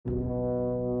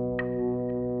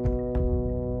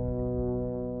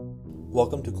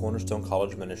Welcome to Cornerstone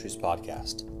College Ministries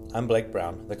podcast. I'm Blake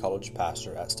Brown, the college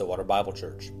pastor at Stillwater Bible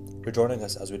Church. You're joining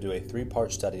us as we do a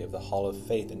three-part study of the Hall of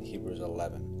Faith in Hebrews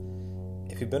 11.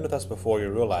 If you've been with us before, you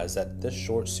realize that this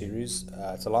short series,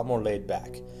 it's a lot more laid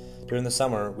back. During the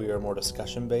summer, we are more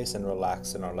discussion-based and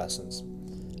relaxed in our lessons.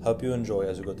 I hope you enjoy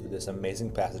as we go through this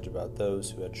amazing passage about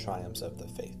those who had triumphs of the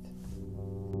faith.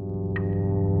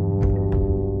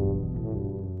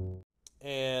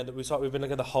 And we've been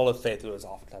looking at the Hall of Faith, as it's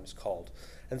oftentimes called.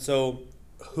 And so,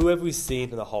 who have we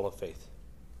seen in the Hall of Faith?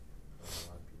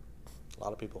 A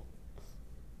lot of people.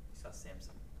 You saw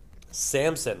Samson.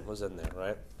 Samson was in there,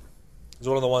 right? He's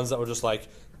one of the ones that were just like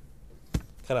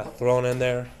kind of thrown in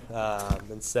there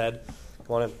and said,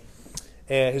 "Come on in."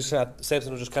 And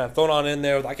Samson was just kind of thrown on in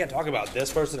there. I can't talk about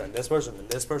this person and this person and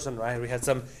this person, right? We had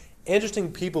some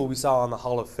interesting people we saw on the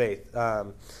Hall of Faith.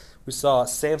 We saw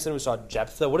Samson, we saw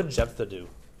Jephthah. What did Jephthah do?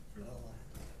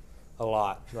 A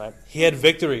lot, right? He had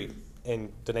victory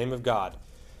in the name of God.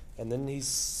 And then he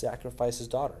sacrificed his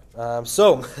daughter.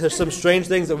 So there's some strange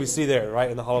things that we see there, right,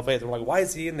 in the Hall of Faith. And we're like, why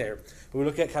is he in there? But we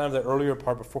look at kind of the earlier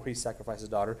part before he sacrificed his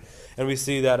daughter. And we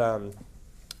see that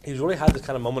he's really had this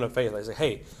kind of moment of faith. Like, he's like,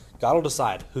 hey, God will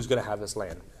decide who's going to have this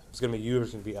land. It's going to be you or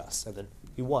it's going to be us. And then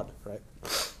he won, right?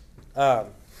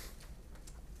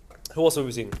 Who else have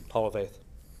we seen Hall of Faith?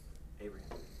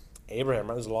 Abraham,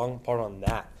 right? There's a long part on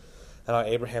that. And how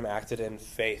Abraham acted in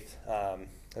faith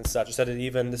and such. I said it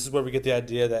even, this is where we get the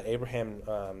idea that Abraham,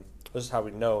 this is how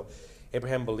we know,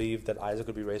 Abraham believed that Isaac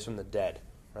would be raised from the dead,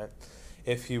 right?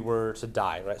 If he were to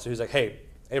die, right? So he's like, hey,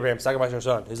 Abraham, sacrifice your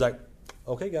son. He's like,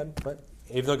 okay, God, right?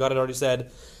 Even though God had already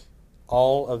said,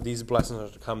 all of these blessings are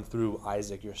to come through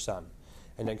Isaac, your son.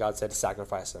 And then God said,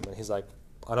 sacrifice him. And he's like,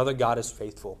 I know that God is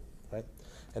faithful, right?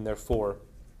 And therefore,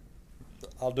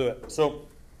 I'll do it. So,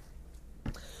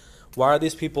 why are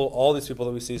these people, all these people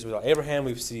that we see? So we saw Abraham,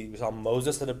 we saw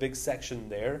Moses in a big section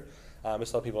there. We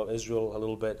saw people of Israel a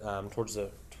little bit towards the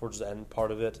end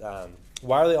part of it.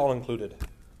 Why are they all included?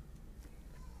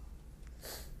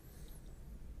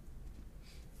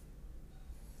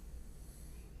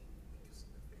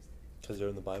 Because they're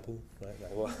in the Bible,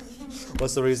 right?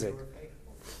 What's the reason?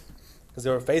 Because they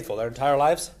were faithful their entire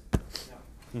lives?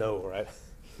 No, right?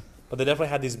 But they definitely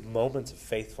had these moments of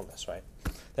faithfulness, right?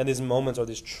 And these moments are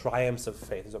these triumphs of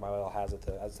faith. Is what my Bible has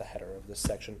as the header of this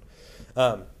section.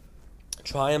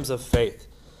 Triumphs of faith.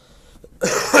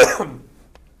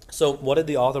 So what did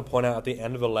the author point out at the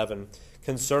end of 11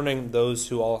 concerning those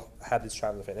who all had these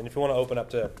triumphs of faith? And if you want to open up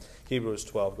to Hebrews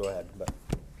 12, go ahead. But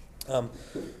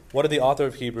what did the author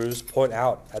of Hebrews point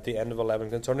out at the end of 11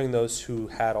 concerning those who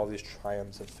had all these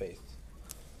triumphs of faith?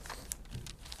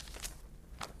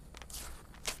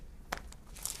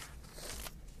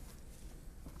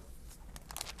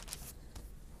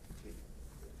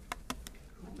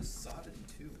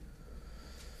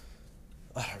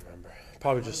 I don't remember.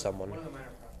 Probably just someone. One of the minor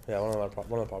prophets. Yeah, one of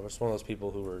the prophets. One of those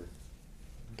people who were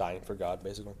dying for God,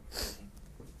 basically.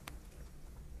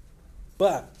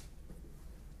 But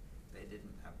They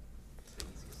didn't have the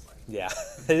easiest life. yeah,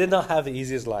 they did not have the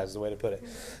easiest lives, is the way to put it.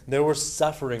 They were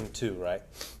suffering too, right?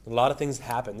 A lot of things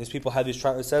happened. These people had these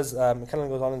trials. It says, it kind of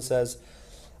goes on and says,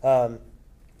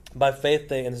 by faith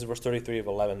they, and this is verse 33 of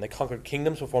 11, they conquered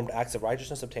kingdoms, performed acts of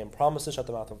righteousness, obtained promises, shut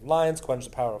the mouth of lions, quenched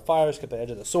the power of fire, escaped the edge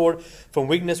of the sword. From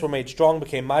weakness were made strong,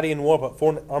 became mighty in war, put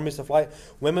foreign armies to flight.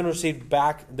 Women received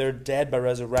back their dead by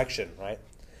resurrection, right?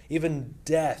 Even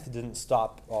death didn't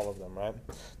stop all of them, right?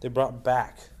 They brought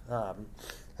back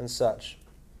and such.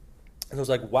 And it was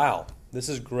like, wow, this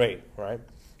is great, right?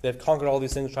 They've conquered all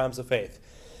these things, triumphs of faith.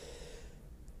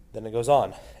 Then it goes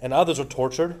on. And others were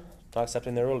tortured, not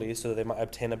accepting their release, so that they might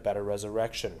obtain a better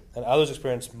resurrection. And others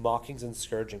experienced mockings and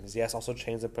scourgings, yes, also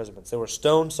chains and imprisonments. They were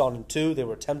stoned, sawn in two, they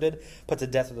were tempted, put to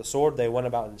death with the sword. They went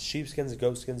about in sheepskins and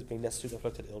goatskins, being destitute,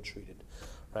 afflicted, ill-treated,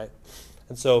 right?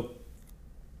 And so,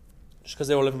 just because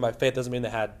they were living by faith doesn't mean they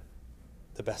had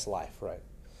the best life, right?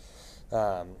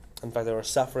 In fact, they were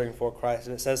suffering for Christ.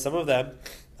 And it says some of them,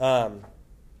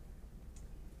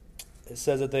 it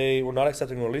says that they were not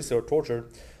accepting release, they were tortured,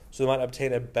 so they might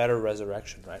obtain a better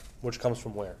resurrection, right? Which comes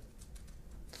from where?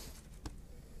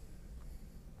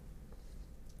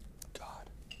 God.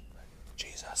 Right?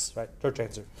 Jesus, right? Church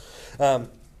answer. Coming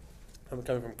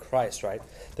from Christ, right?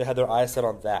 They had their eyes set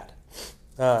on that.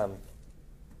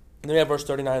 And then we have verse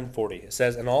 39 and 40. It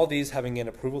says, and all these, having gained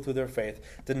approval through their faith,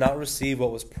 did not receive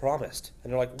what was promised.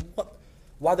 And they're like, what?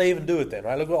 Why'd they even do it then,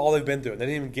 right? Look at all they've been through. They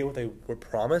didn't even get what they were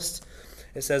promised.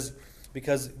 It says,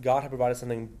 because God had provided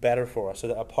something better for us, so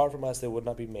that apart from us, they would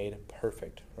not be made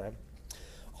perfect, right?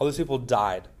 All these people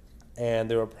died, and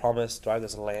they were promised, right,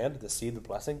 this land, the seed, the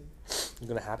blessing, is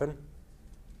going to happen.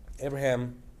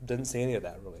 Abraham didn't see any of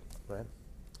that, really, right?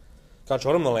 God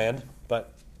showed him the land,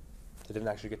 but they didn't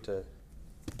actually get to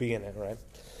be in it, right?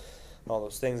 All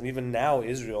those things. And even now,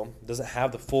 Israel doesn't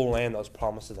have the full land that was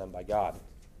promised to them by God.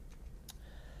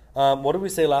 What did we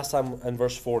say last time in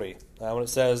verse 40? When it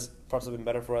says, parts have been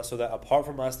better for us, so that apart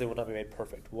from us, they will not be made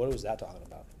perfect. What was that talking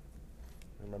about?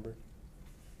 Remember?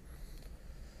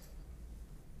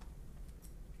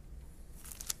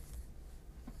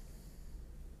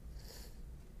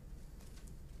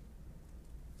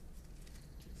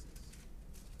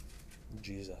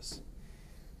 Jesus.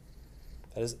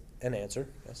 That is an answer,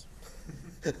 yes.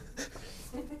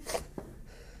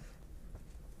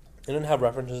 Anyone have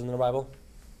references in the Bible?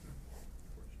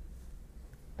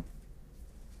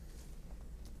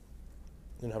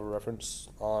 Anyone have a reference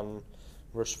on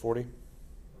verse 40?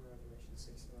 Revelation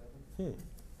 6:11.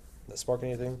 That spark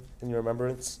anything in your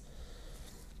remembrance?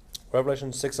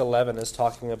 Revelation 6:11 is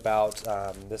talking about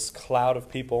this cloud of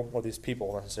people, or these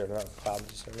people necessarily, not a cloud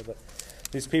necessarily, but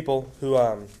these people who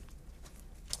are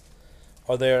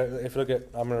there. If you look at,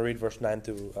 I'm going to read verse 9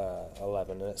 through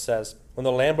 11, and it says, when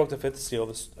the Lamb broke the fifth seal,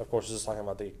 this, of course, this is talking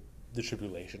about the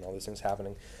tribulation, all these things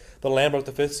happening. The Lamb broke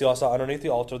the fifth seal. I saw underneath the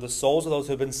altar the souls of those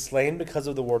who have been slain because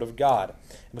of the word of God,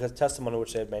 and because of the testimony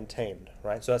which they had maintained.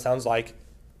 Right? So that sounds like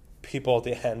people at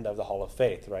the end of the hall of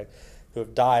faith, right, who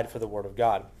have died for the word of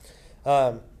God.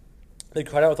 They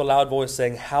cried out with a loud voice,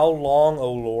 saying, how long,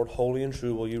 O Lord, holy and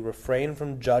true, will you refrain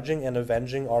from judging and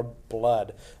avenging our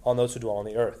blood on those who dwell on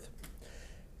the earth?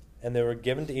 And they were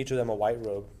given to each of them a white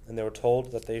robe, and they were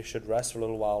told that they should rest for a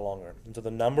little while longer, until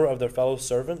the number of their fellow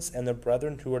servants and their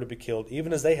brethren who were to be killed,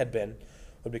 even as they had been,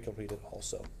 would be completed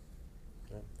also.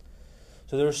 Right?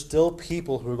 So there are still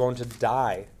people who are going to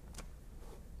die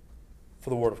for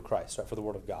the word of Christ, right, for the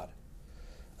word of God.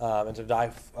 And to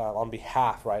die on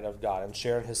behalf, right, of God, and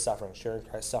share in his sufferings, sharing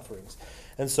Christ's sufferings.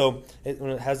 And so when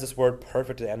it has this word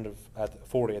perfect at the end of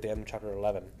 40, at the end of chapter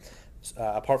 11,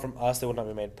 apart from us, they will not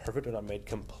be made perfect, or not made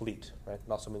complete, right?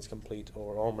 It also means complete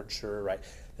or mature, right?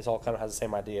 This all kind of has the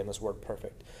same idea in this word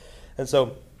perfect. And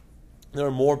so there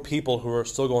are more people who are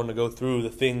still going to go through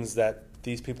the things that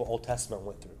these people Old Testament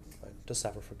went through, right, to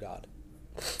suffer for God.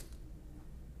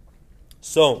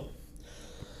 So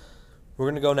we're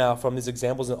going to go now from these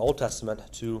examples in the Old Testament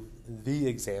to the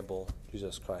example,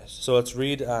 Jesus Christ. So let's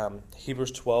read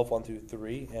Hebrews 12, 1 through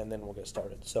 3, and then we'll get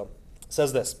started. So it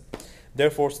says this,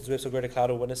 therefore, since we have so great a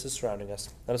cloud of witnesses surrounding us,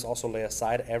 let us also lay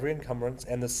aside every encumbrance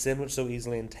and the sin which so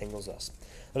easily entangles us.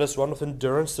 Let us run with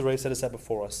endurance the race that is set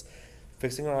before us,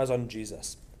 fixing our eyes on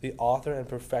Jesus, the author and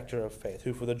perfecter of faith,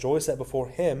 who for the joy set before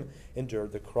him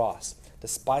endured the cross,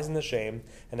 despising the shame,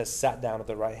 and has sat down at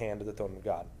the right hand of the throne of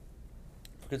God.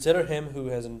 Consider him who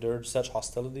has endured such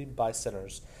hostility by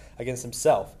sinners against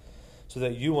himself, so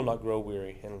that you will not grow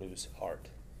weary and lose heart.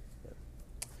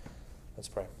 Let's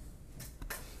pray.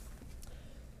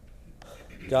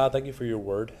 God, thank you for your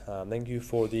word. Thank you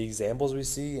for the examples we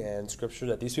see in Scripture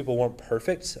that these people weren't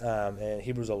perfect in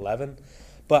Hebrews 11,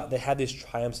 but they had these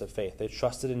triumphs of faith. They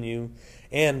trusted in you,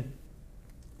 and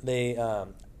they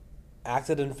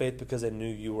acted in faith because they knew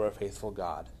you were a faithful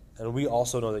God. And we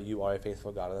also know that you are a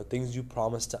faithful God. And the things you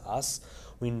promised to us,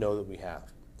 we know that we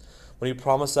have. When you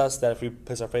promise us that if we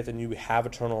place our faith in you, we have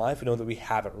eternal life, we know that we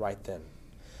have it right then.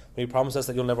 When you promise us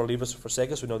that you'll never leave us or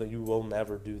forsake us, we know that you will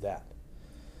never do that.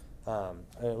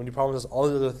 And when you promise us all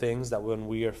the other things, that when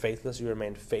we are faithless, you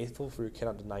remain faithful, for you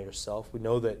cannot deny yourself, we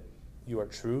know that you are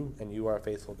true and you are a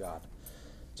faithful God.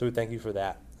 So we thank you for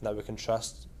that, and that we can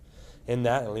trust in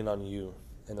that and lean on you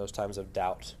in those times of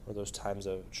doubt or those times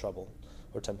of trouble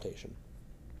or temptation.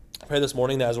 I pray this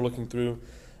morning that as we're looking through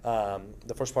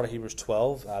the first part of Hebrews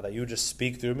 12, that you would just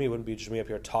speak through me. It wouldn't be just me up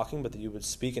here talking, but that you would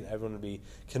speak and everyone would be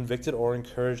convicted or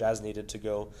encouraged as needed to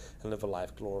go and live a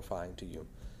life glorifying to you.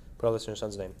 Pray all this in your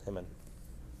son's name. Amen.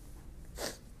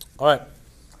 All right.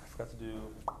 I forgot to do...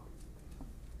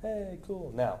 Hey,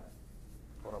 cool. Now.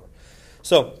 Going over.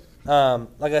 So,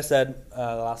 like I said, the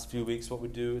last few weeks, what we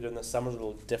do during the summer is a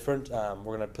little different.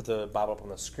 We're going to put the Bible up on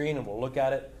the screen and we'll look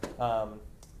at it.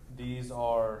 These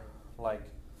are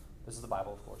this is the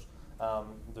Bible, of course,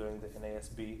 doing the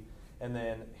NASB. And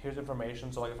then here's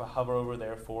information. So if I hover over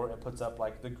there it puts up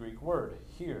the Greek word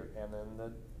here, and then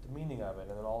the meaning of it,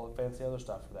 and then all the fancy other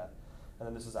stuff for that. And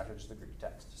then this is actually just the Greek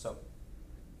text. So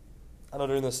I know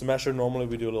during the semester, normally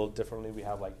we do a little differently. We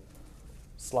have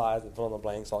slides and fill in the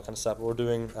blanks, all kind of stuff. But we're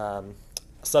doing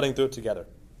studying through it together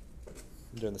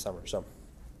during the summer. So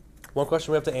one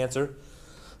question we have to answer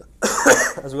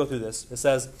as we go through this, it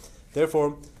says,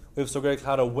 therefore, we have so great a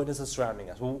cloud of witnesses surrounding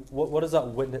us. Well, what is that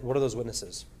witness? What are those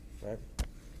witnesses? Right?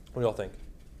 What do y'all think?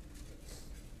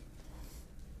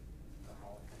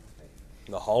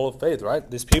 the hall of faith, right?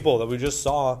 These people that we just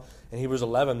saw in Hebrews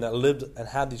 11 that lived and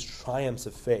had these triumphs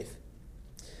of faith.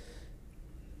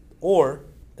 Or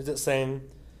is it saying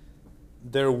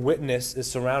their witness is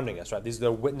surrounding us, right?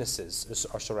 Their witnesses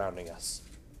are surrounding us.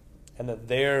 And that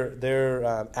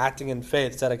they're acting in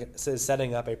faith,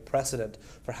 setting up a precedent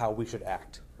for how we should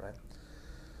act, right?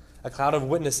 A cloud of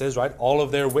witnesses, right? All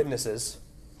of their witnesses,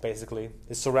 basically,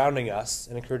 is surrounding us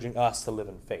and encouraging us to live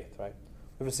in faith, right?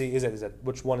 We're going to see,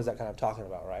 which one is that kind of talking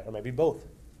about, right? Or maybe both.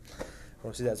 We're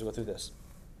going to see that as we go through this.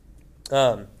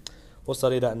 We'll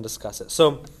study that and discuss it.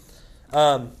 So,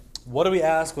 what do we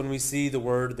ask when we see the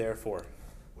word therefore?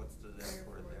 What's the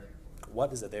therefore there?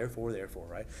 What is a therefore,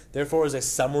 right? Therefore is a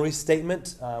summary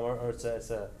statement, or it's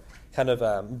a kind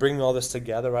of bringing all this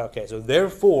together, right? Okay, so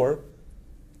therefore,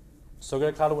 so great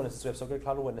a cloud of witnesses. We have so great a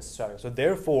cloud of witnesses surrounding us. So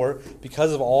therefore,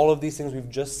 because of all of these things we've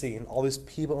just seen, all these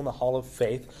people in the hall of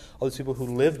faith, all these people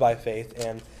who lived by faith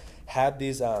and had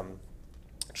these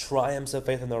triumphs of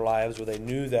faith in their lives where they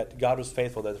knew that God was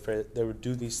faithful, that they would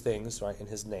do these things, right, in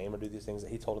his name, or do these things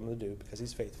that he told them to do because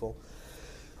he's faithful.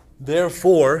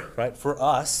 Therefore, right, for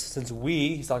us, since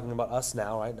he's talking about us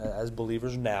now, right, as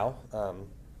believers now,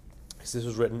 this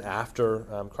was written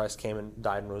after Christ came and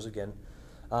died and rose again.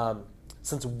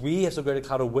 Since we have so great a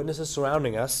cloud of witnesses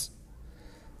surrounding us,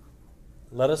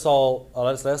 let us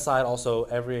lay aside also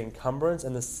every encumbrance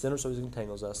and the sin which always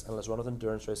entangles us, and let's run with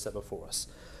endurance the race set before us.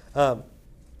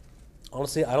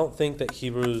 Honestly, I don't think that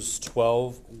Hebrews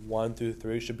 12, 1 through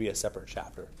 3 should be a separate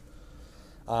chapter.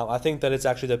 I think that it's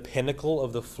actually the pinnacle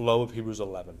of the flow of Hebrews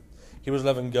 11. Hebrews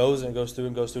 11 goes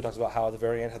through, talks about how at the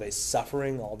very end, how they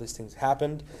suffering, all these things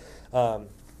happened. And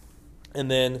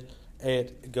then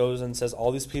it goes and says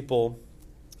all these people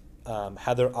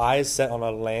had their eyes set on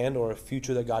a land or a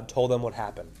future that God told them would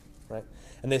happen, right?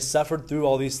 And they suffered through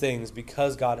all these things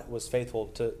because God was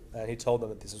faithful and he told them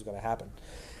that this was going to happen.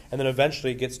 And then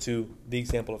eventually it gets to the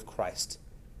example of Christ.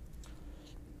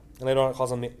 And later on it calls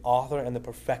him the author and the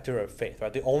perfecter of faith,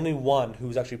 right? The only one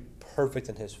who's actually perfect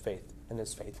in his faith and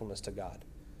his faithfulness to God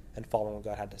and following what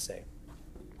God had to say.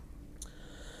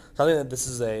 So I think that this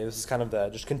is kind of the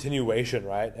just continuation,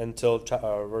 right, until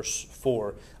verse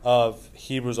 4 of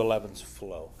Hebrews 11's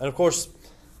flow. And of course,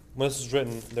 when this was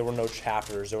written, there were no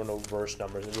chapters, there were no verse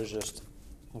numbers. It was just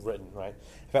written, right?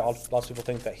 In fact, lots of people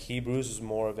think that Hebrews is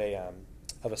more of a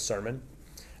sermon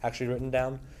actually written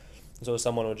down. And so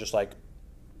someone would just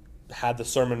had the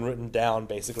sermon written down,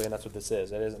 basically, and that's what this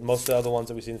is. It is. Most of the other ones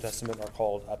that we see in the Testament are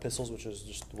called epistles, which is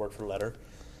just the word for letter,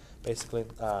 basically.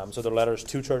 So they're letters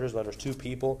to churches, letters to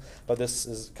people, but this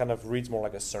is kind of reads more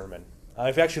like a sermon.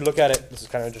 If you actually look at it, this is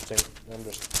kind of interesting. I'm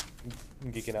just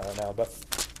geeking out right now, but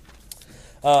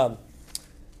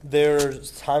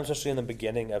there's times, especially in the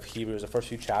beginning of Hebrews, the first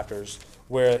few chapters,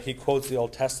 where he quotes the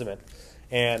Old Testament.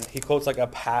 And he quotes a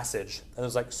passage, and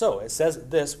it's so it says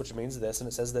this, which means this, and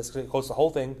it says this. He quotes the whole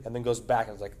thing, and then goes back,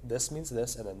 and it's this means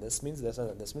this, and then this means this, and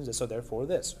then this means this, so therefore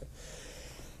this. Right?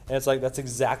 And it's that's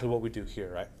exactly what we do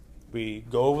here, right? We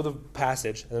go over the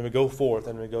passage, and then we go forth,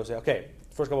 and we go say, okay,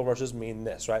 first couple of verses mean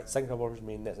this, right? Second couple of verses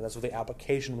mean this, and that's what the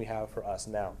application we have for us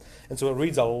now. And so it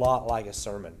reads a lot like a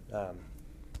sermon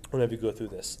whenever you go through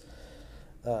this.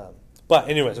 But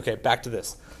anyways, okay, back to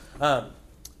this.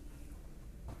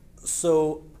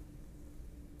 So,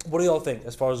 what do y'all think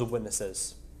as far as the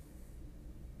witnesses?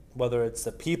 Whether it's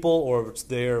the people or it's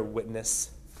their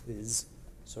witness is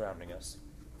surrounding us.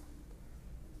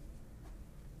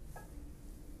 What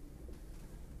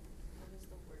is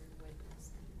the word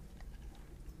witness?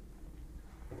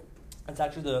 It's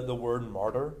actually the word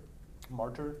martyr.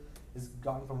 Martyr is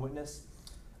gotten from witness.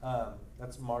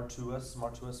 That's martuus,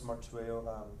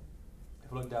 martueo.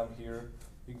 If you look down here,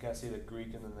 you can kind of see the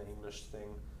Greek and then the English thing.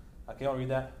 Can y'all read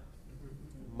that?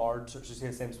 Martyr, just see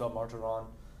the same spell, martyron.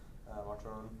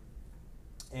 Martyron.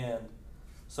 And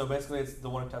so basically it's the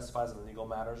one who testifies in legal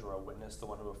matters, or a witness, the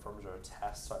one who affirms or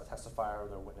attests, or a testifier or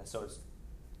their witness. So it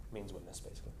means witness,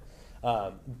 basically.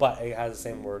 But it has the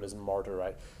same word as martyr,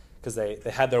 right? Because they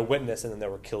had their witness and then they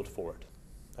were killed for it.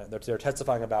 Right? They're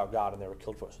testifying about God and they were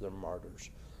killed for it, so they're martyrs.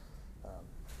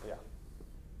 Yeah.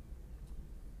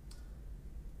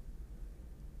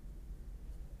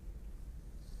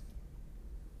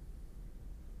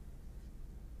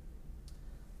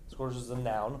 Of course, is a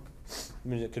noun. I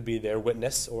mean, it could be their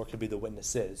witness or it could be the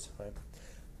witnesses, right?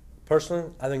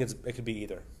 Personally, I think it could be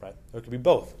either, right? Or it could be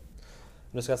both.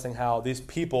 I'm discussing how these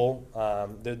people,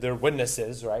 they're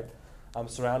witnesses, right,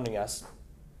 surrounding us,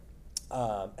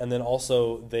 and then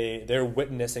also their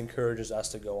witness encourages us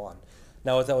to go on.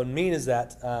 Now, what that would mean is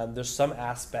that there's some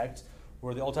aspect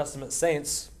where the Old Testament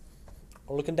saints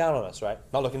are looking down on us, right?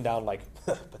 Not looking down like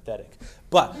pathetic,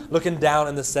 but looking down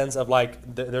in the sense of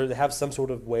like they have some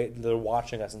sort of way, they're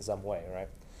watching us in some way, right?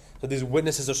 So these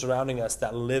witnesses are surrounding us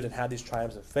that lived and had these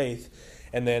triumphs of faith.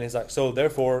 And then he's like, so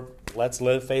therefore, let's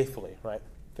live faithfully, right?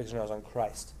 Fixing ours on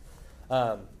Christ.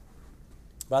 But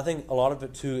I think a lot of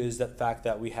it too is that fact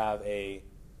that we have a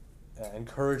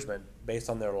encouragement based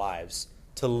on their lives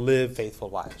to live faithful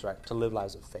lives, right? To live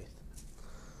lives of faith.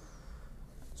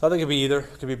 So I think it could be either,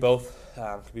 it could be both,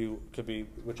 could be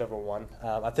whichever one.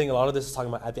 I think a lot of this is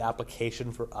talking about the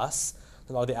application for us.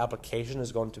 A lot of the application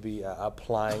is going to be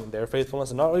applying their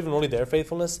faithfulness, and not even only their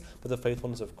faithfulness, but the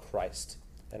faithfulness of Christ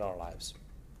in our lives.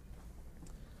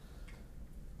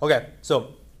 Okay,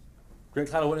 so great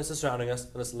cloud of witnesses surrounding us.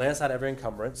 Let's lay aside every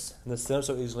encumbrance, and the sin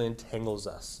so easily entangles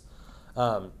us.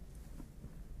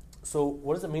 So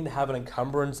what does it mean to have an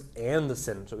encumbrance and the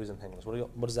sin so easily entangles us?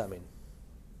 What does that mean?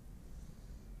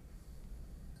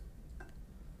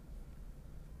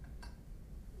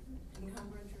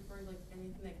 Encumbrance refers like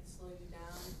anything that can slow you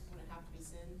down when it have to be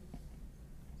sin.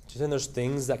 Do you think there's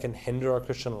things that can hinder our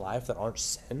Christian life that aren't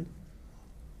sin?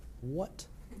 What?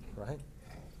 Right?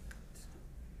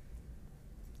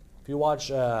 If you watch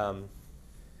 12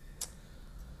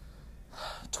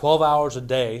 hours a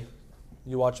day,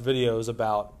 you watch videos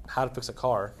about how to fix a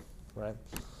car, right?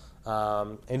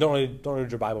 And you don't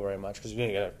read your Bible very much because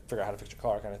you got to figure out how to fix your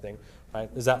car, kind of thing, right?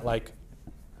 Is that like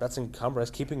that's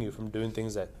encumbrance, keeping you from doing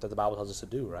things that the Bible tells us to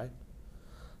do, right?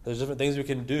 There's different things we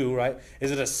can do, right?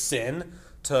 Is it a sin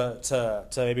to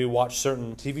maybe watch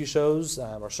certain TV shows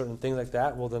or certain things like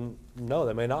that? Well, then no,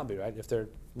 they may not be, right? If they're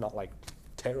not like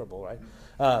terrible, right?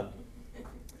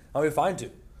 I'll be fine to,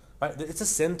 right? It's a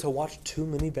sin to watch too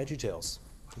many VeggieTales.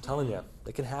 I'm telling you,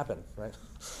 it can happen, right?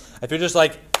 If you're just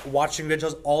like watching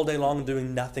VeggieTales all day long and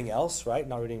doing nothing else, right?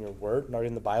 Not reading your word, not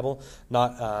reading the Bible,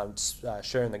 not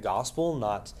sharing the gospel,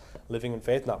 not living in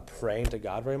faith, not praying to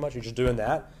God very much, you're just doing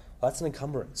that, well, that's an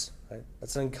encumbrance, right?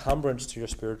 That's an encumbrance to your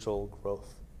spiritual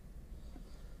growth.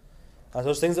 So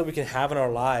those things that we can have in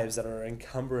our lives that are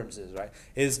encumbrances, right?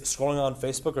 Is scrolling on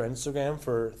Facebook or Instagram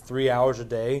for 3 hours a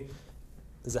day,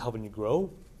 is it helping you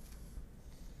grow?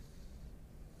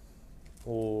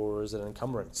 Or is it an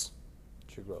encumbrance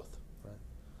to your growth? Right?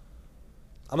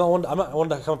 I'm not one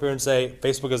to come up here and say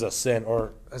Facebook is a sin,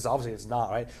 or because obviously it's not,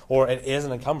 right? Or it is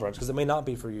an encumbrance, because it may not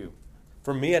be for you.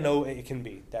 For me, I know it can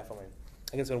be, definitely.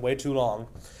 I think it's been way too long,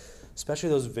 especially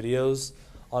those videos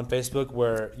on Facebook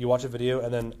where you watch a video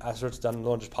and then after it's done, another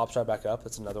one just pops right back up.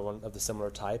 That's another one of the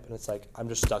similar type, and it's like I'm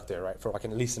just stuck there, right, for like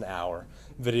at least an hour,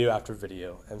 video after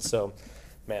video. And so,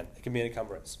 man, it can be an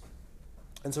encumbrance.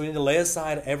 And so we need to lay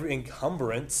aside every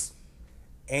encumbrance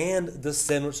and the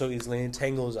sin which so easily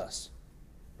entangles us.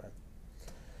 Right?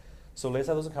 So lay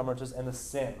aside those encumbrances and the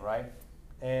sin, right?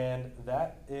 And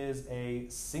that is a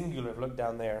singular. If you look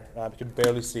down there, you can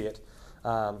barely see it.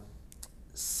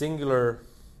 Singular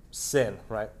sin,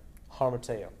 right?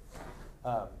 Harmatia.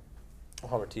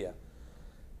 Harmatia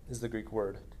is the Greek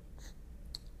word.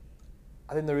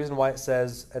 I think the reason why it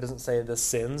doesn't say the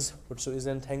sins which so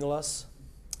easily entangle us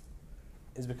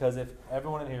is because if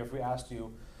everyone in here, if we asked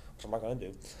you, which I'm not going to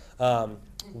do,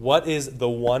 what is the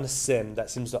one sin that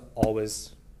seems to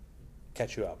always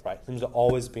catch you up, right? Seems to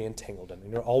always be entangled in,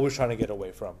 and you're always trying to get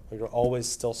away from, or you're always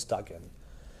still stuck in.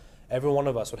 Every one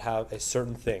of us would have a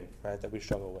certain thing, right, that we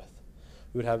struggle with.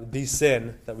 We would have the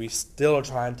sin that we still are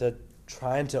trying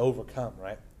to overcome,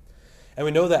 right? And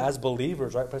we know that as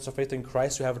believers, right, place our faith in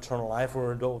Christ, we have eternal life,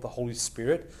 we're indwelt with the Holy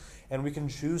Spirit, and we can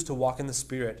choose to walk in the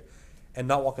Spirit and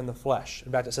not walk in the flesh.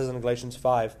 In fact, it says in Galatians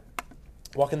 5,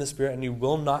 walk in the Spirit and you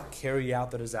will not carry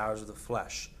out the desires of the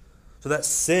flesh. So that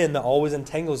sin that always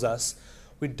entangles us,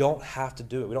 we don't have to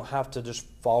do it. We don't have to just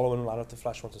follow in line what the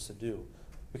flesh wants us to do.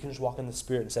 We can just walk in the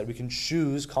Spirit instead. We can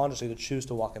choose consciously to choose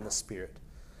to walk in the Spirit.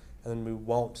 And then we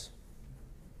won't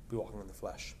be walking in the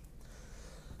flesh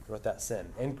with that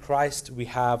sin. In Christ, we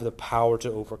have the power to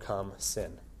overcome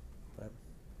sin. Right?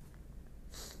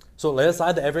 So lay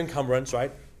aside the every encumbrance,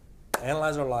 right?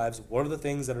 Analyze our lives. What are the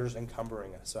things that are just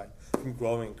encumbering us, right, from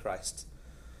growing in Christ?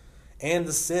 And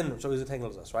the sin which always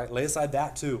entangles us, right? Lay aside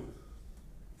that too.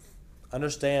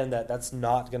 Understand that that's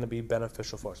not going to be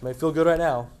beneficial for us. It may feel good right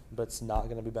now, but it's not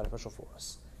going to be beneficial for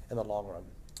us in the long run.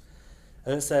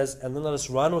 And it says, and then let us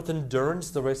run with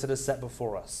endurance the race that is set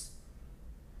before us.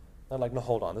 I'm like, no,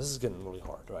 hold on. This is getting really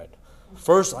hard, right?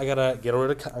 First, I got to get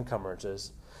rid of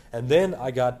encumbrances. And then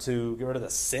I got to get rid of the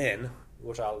sin,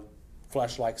 which I'll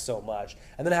flesh like so much,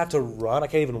 and then I have to run. I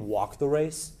can't even walk the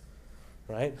race,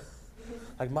 right?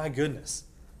 Like, my goodness.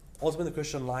 Ultimately, the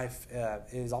Christian life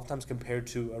is oftentimes compared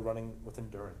to a running with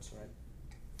endurance, right?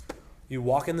 You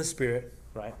walk in the Spirit,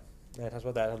 right? And it talks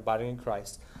about that, abiding in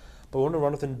Christ. But we want to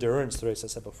run with endurance the race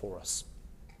that's set before us.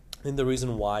 I think the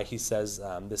reason why he says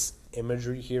this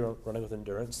imagery here, running with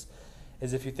endurance,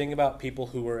 is if you think about people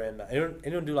who were in,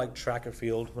 anyone do like track or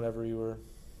field whenever you were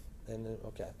in,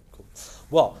 okay, cool.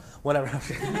 Well, whenever,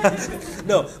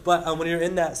 no, but when you're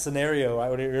in that scenario, right,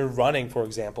 when you're running, for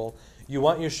example, you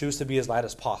want your shoes to be as light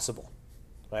as possible,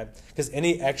 right? Because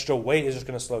any extra weight is just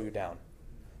going to slow you down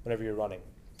whenever you're running.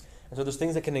 And so there's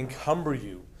things that can encumber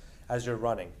you as you're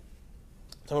running.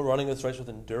 So we're running this race with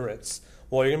endurance.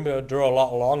 Well, you're going to be able to endure a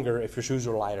lot longer if your shoes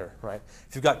are lighter, right?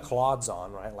 If you've got clods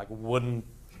on, right, like wooden,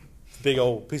 big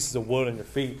old pieces of wood on your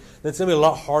feet, then it's going to be a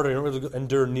lot harder. You don't really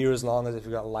endure near as long as if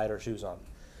you've got lighter shoes on.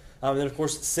 And then, of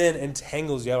course, sin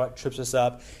entangles you, right, trips us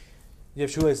up. You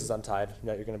have shoelaces untied,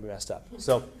 you're going to be messed up.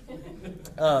 So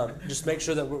just make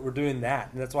sure that we're doing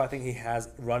that. And that's why I think he has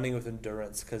running with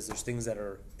endurance, because there's things that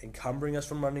are encumbering us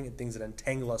from running and things that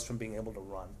entangle us from being able to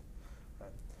run.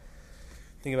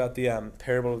 Think about the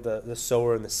parable of the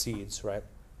sower and the seeds, right?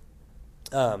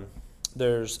 I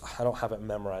don't have it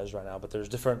memorized right now, but there's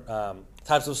different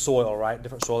types of soil, right?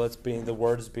 Different soil the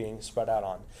word is being spread out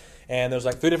on. And there's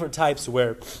like 3 different types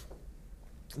where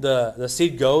the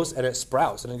seed goes and it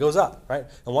sprouts and it goes up, right?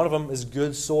 And one of them is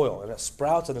good soil and it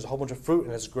sprouts and there's a whole bunch of fruit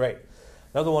and it's great.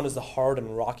 Another one is the hard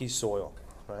and rocky soil,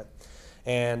 right?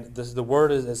 And the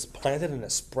word is planted and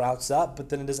it sprouts up, but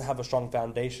then it doesn't have a strong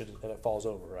foundation and it falls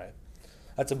over, right?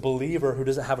 That's a believer who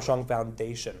doesn't have a strong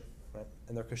foundation, right,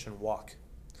 in their Christian walk.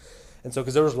 And so,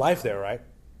 because there was life there, right?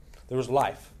 There was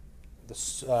life. The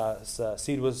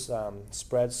seed was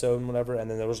spread, sown, whatever, and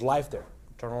then there was life there,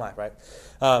 eternal life, right?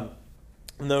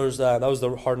 And there was that was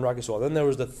the hard and rocky soil. Then there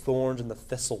was the thorns and the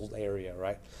thistles area,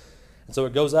 right? And so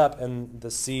it goes up, and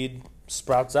the seed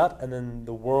sprouts up, and then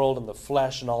the world and the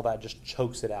flesh and all that just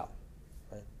chokes it out,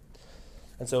 right?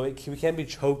 And so we can be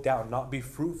choked out and not be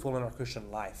fruitful in our Christian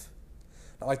life.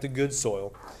 Not like the good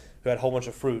soil who had a whole bunch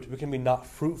of fruit. We can be not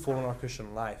fruitful in our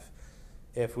Christian life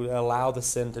if we allow the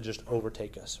sin to just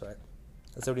overtake us, right?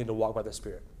 And so we need to walk by the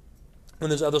Spirit.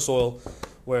 And there's other soil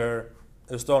where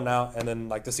it was thrown out and then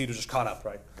like the seed was just caught up,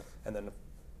 right? And then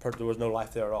there was no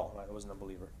life there at all, right? It wasn't a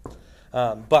believer.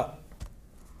 But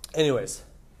anyways,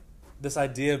 this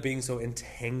idea of being so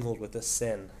entangled with the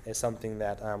sin is something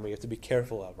that we have to be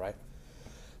careful of, right?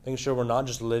 Making sure we're not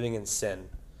just living in sin,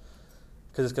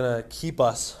 because it's going to keep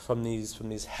us from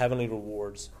these heavenly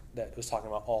rewards that it was talking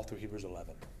about all through Hebrews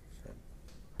 11.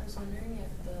 I was wondering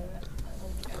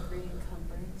if every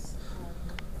encumbrance,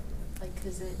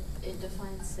 because it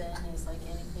defines sin as like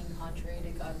anything contrary to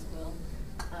God's will,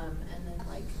 and then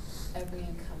like every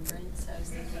encumbrance, I was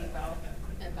thinking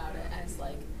about it as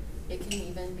like it can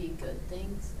even be good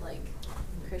things like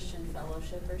Christian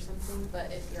fellowship or something.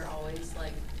 But if you're always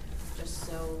like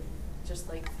so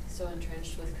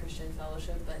entrenched with Christian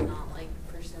fellowship, but not like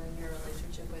pursuing your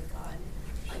relationship with God,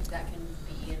 like that can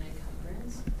be an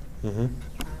encumbrance. Mm-hmm.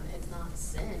 It's not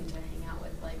sin to hang out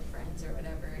with like friends or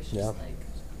whatever. It's just like,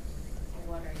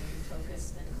 what are you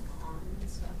focused on and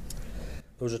stuff.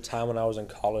 There was a time when I was in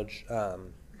college,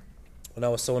 when I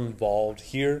was so involved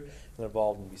here and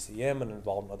involved in BCM and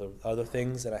involved in other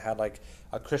things, and I had like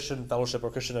a Christian fellowship or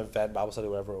Christian event, Bible study,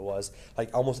 whatever it was,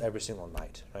 like almost every single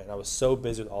night, right? And I was so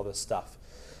busy with all this stuff.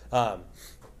 And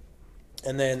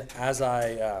then as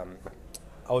I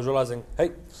was realizing,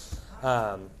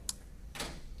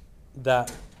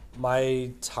 that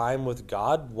my time with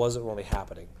God wasn't really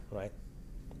happening, right?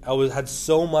 I had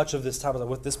so much of this time, I was like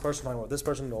with this person, talking with this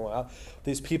person, going out with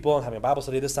these people, and having a Bible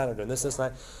study this night, or doing this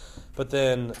night. But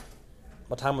then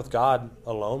my time with God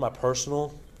alone, my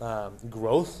personal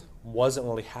growth wasn't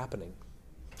really happening.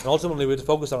 And ultimately, we have to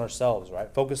focus on ourselves,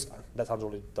 right? That sounds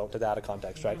really, don't take that out of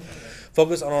context, right?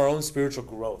 Focus on our own spiritual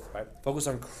growth, right? Focus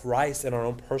on Christ in our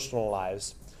own personal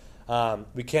lives.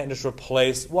 We can't just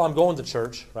replace, I'm going to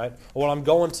church, right? Or I'm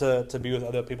going to be with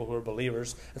other people who are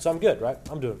believers, and so I'm good, right?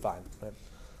 I'm doing fine, right?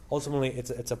 Ultimately,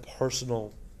 it's a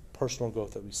personal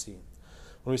growth that we see.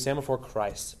 When we stand before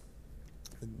Christ,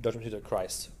 the judgment seat of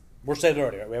Christ, we're saved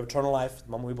already, right? We have eternal life.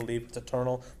 The moment we believe, it's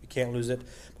eternal. We can't lose it.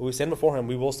 But we stand before Him,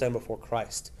 we will stand before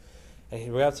Christ.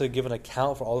 And we have to give an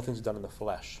account for all the things we've done in the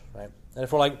flesh, right? And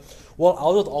if we're like, I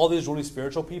was with all these really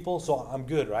spiritual people, so I'm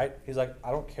good, right? He's like,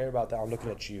 I don't care about that. I'm looking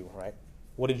at you, right?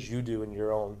 What did you do in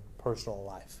your own personal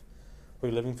life? Were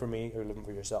you living for me or are you living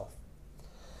for yourself?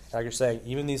 And like you're saying,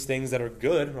 even these things that are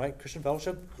good, right? Christian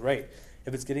fellowship, great.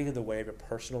 If it's getting in the way of your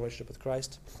personal relationship with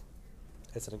Christ,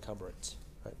 it's an encumbrance,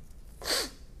 right?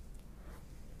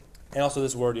 And also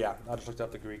this word, I just looked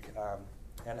up the Greek,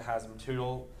 and it has a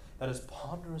material that is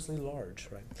ponderously large,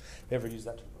 right? Have you ever used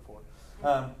that term before?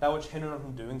 That which hindered them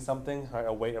from doing something, right?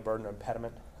 A weight, a burden, or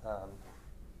impediment.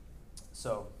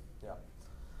 So, yeah.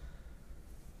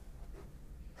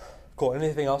 Cool.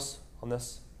 Anything else on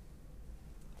this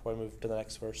before we move to the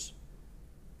next verse?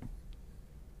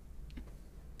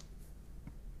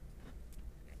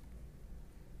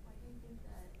 Why do you think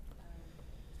that,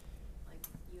 like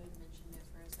you had mentioned it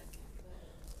for a second, but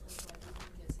like why do you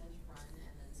think it says run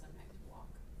and then sometimes walk?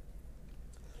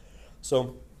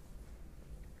 So,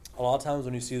 a lot of times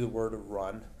when you see the word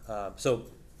run, so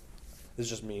this is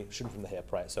just me shooting from the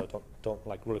hip, right? So don't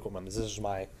like really quote me on this. This is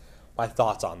my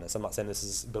thoughts on this. I'm not saying this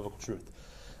is biblical truth.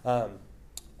 A lot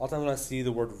of times when I see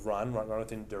the word run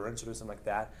with endurance or do something like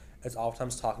that, it's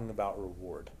oftentimes talking about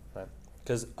reward, right?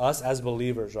 Because us as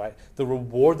believers, right, the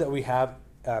reward that we have,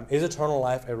 is eternal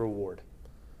life a reward?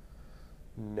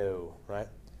 No, right?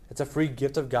 It's a free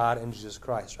gift of God in Jesus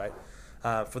Christ, right?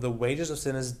 For the wages of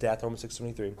sin is death, Romans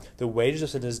 6:23. The wages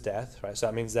of sin is death, right? So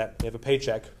that means that you have a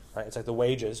paycheck, right? It's like the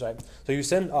wages, right? So you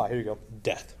sin, here you go,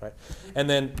 death, right? And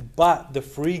then, but the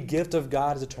free gift of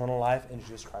God is eternal life in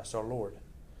Jesus Christ our Lord.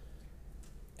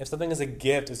 If something is a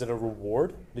gift, is it a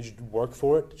reward? Did you work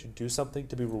for it? Did you do something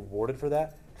to be rewarded for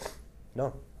that?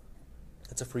 No.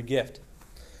 It's a free gift.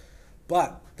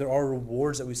 But there are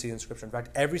rewards that we see in Scripture. In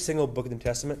fact, every single book of the New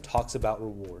Testament talks about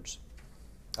rewards,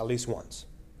 at least once.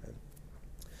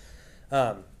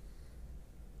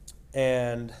 And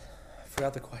I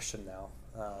forgot the question now.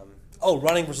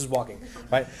 Running versus walking,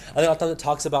 right? I think often it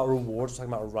talks about rewards,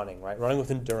 talking about running, right? Running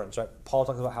with endurance, right? Paul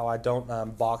talks about how I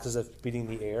don't box as if beating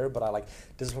the air, but I like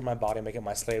discipline my body and make it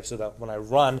my slave so that when I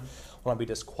run, I won't be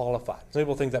disqualified. Some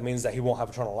people think that means that he won't have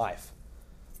eternal life.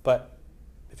 But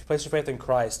if you place your faith in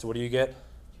Christ, what do you get?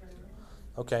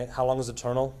 Okay, how long is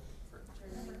eternal?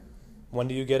 When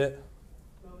do you get it?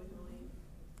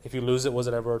 If you lose it, was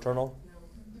it ever eternal?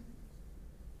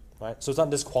 Right? So it's not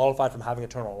disqualified from having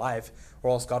eternal life, or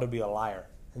else God would be a liar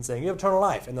and saying, you have eternal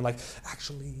life. And then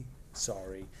actually,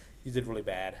 sorry, you did really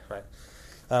bad. Right?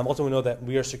 Ultimately, we know that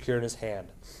we are secure in his hand.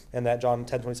 And that John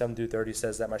 10:27-30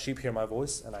 says that my sheep hear my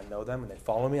voice, and I know them, and they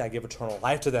follow me. I give eternal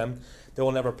life to them. They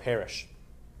will never perish.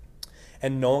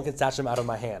 And no one can snatch them out of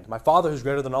my hand. My Father, who's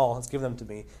greater than all, has given them to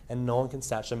me, and no one can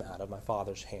snatch them out of my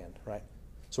Father's hand. Right?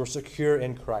 So we're secure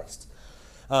in Christ.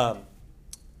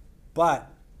 But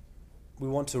we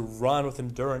want to run with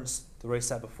endurance the race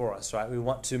set before us, right? We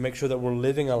want to make sure that we're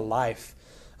living a life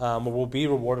where we'll be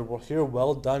rewarded. We'll hear,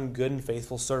 well done, good and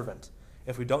faithful servant.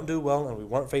 If we don't do well and we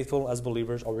weren't faithful as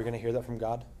believers, are we going to hear that from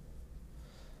God?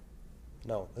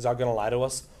 No. Is God going to lie to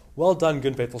us? Well done, good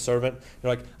and faithful servant.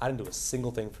 You're like, I didn't do a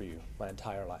single thing for you my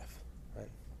entire life, right?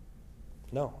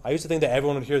 No. I used to think that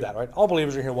everyone would hear that, right? All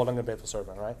believers are here, well done, good and faithful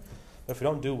servant, right? But if we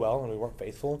don't do well and we weren't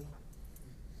faithful,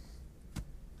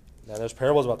 now there's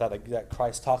parables about that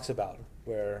Christ talks about,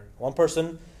 where one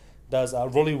person does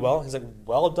really well. He's like,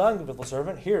 well done, good faithful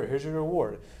servant. Here's your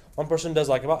reward. One person does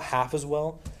about half as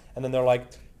well, and then they're like,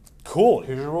 cool,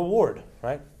 here's your reward,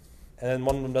 right? And then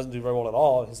one of them doesn't do very well at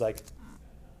all. He's like,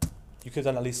 you could have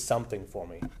done at least something for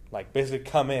me. Basically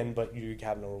come in, but you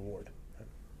have no reward. Right?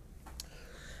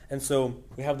 And so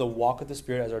we have the walk with the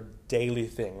Spirit as our daily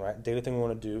thing, right? Daily thing we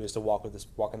want to do is to walk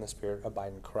in the Spirit,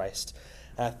 abide in Christ.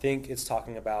 And I think it's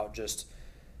talking about just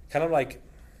kind of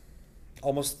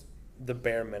almost the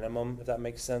bare minimum, if that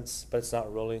makes sense, but it's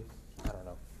not really. I don't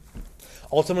know.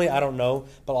 Ultimately, I don't know,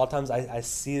 but a lot of times I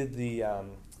see the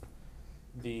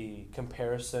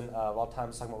comparison of a lot of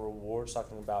times talking about rewards,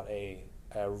 talking about a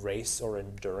race or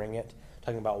enduring it,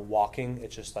 talking about walking.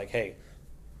 It's just hey,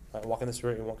 right, walk in the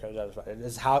Spirit, you won't get satisfied.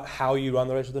 It's how you run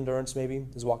the race with endurance, maybe,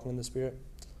 is walking in the Spirit.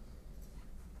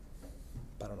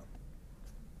 I don't know.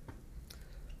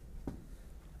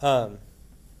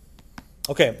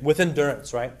 Okay, with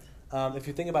endurance, right? If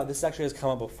you think about it, this actually has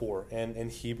come up before in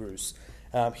Hebrews.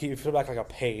 If you flip back a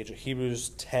page,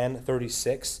 Hebrews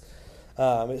 10:36,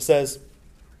 it says,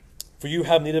 "For you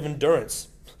have need of endurance,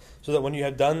 so that when you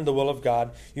have done the will of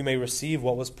God, you may receive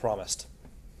what was promised."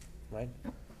 Right?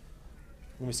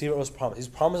 We receive what was promised. He's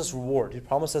promised us reward. He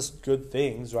promised us good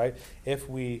things, right? If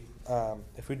we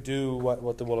do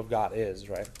what the will of God is,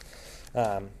 right?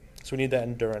 So we need that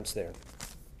endurance there.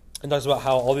 And talks about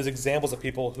how all these examples of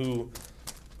people who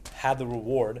had the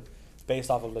reward based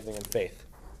off of living in faith.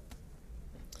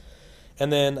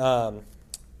 And then,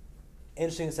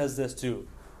 interesting, it says this too: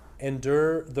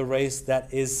 endure the race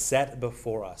that is set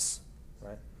before us.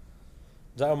 Right?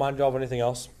 Does that remind you all of anything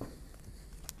else?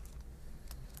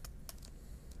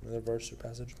 Another verse or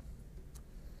passage?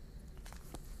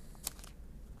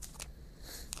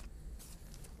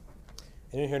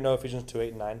 Anyone here know Ephesians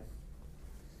 2:8-9?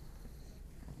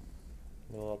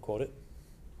 Anyone want to quote it?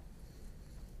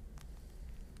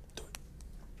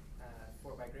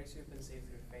 For by grace you have been saved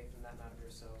through faith, that not of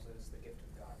yourselves, it is the gift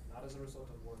of God, not as a result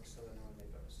of works, so that no one may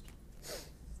boast.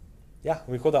 Yeah,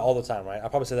 we quote that all the time, right? I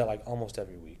probably say that like almost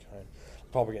every week, right?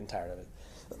 I'm probably getting tired of it.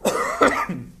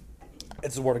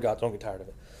 It's the word of God, don't get tired of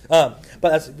it. But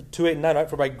that's 2, 8, and 9, right?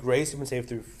 For by grace you've been saved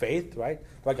through faith, right?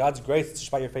 By God's grace, it's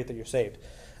just by your faith that you're saved.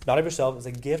 Not of yourself, it's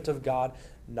a gift of God,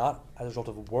 not as a result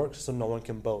of works, so no one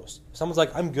can boast. If someone's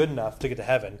like, I'm good enough to get to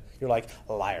heaven, you're like,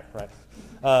 a liar, right?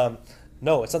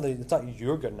 No, it's not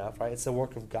you're good enough, right? It's the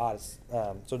work of God,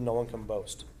 so no one can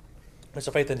boast. It's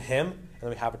our faith in Him, and then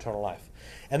we have eternal life.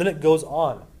 And then it goes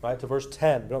on, right, to verse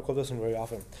 10. We don't quote this one very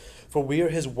often. For we are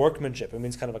His workmanship. It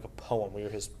means kind of like a poem. We are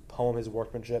His poem, His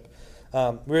workmanship. We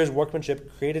are His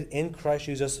workmanship, created in Christ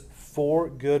Jesus for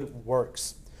good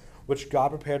works, which God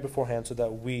prepared beforehand so that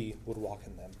we would walk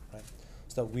in them, right?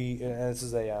 So that we, and this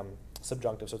is a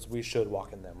subjunctive, so it's we should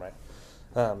walk in them, right?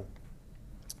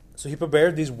 So He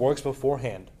prepared these works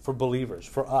beforehand for believers,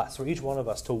 for us, for each one of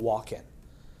us to walk in.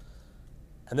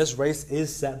 And this race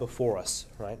is set before us,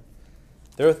 right?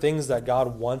 There are things that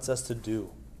God wants us to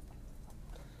do.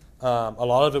 A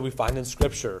lot of it we find in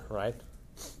Scripture, right?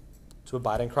 To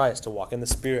abide in Christ, to walk in the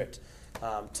Spirit,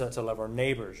 to love our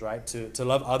neighbors, right? To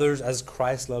love others as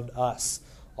Christ loved us.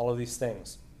 All of these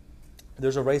things.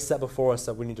 There's a race set before us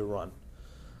that we need to run.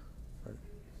 Right?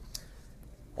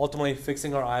 Ultimately,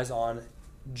 fixing our eyes on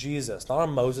Jesus, not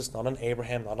on Moses, not on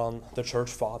Abraham, not on the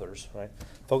church fathers, right?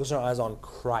 Focusing our eyes on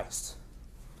Christ,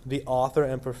 the author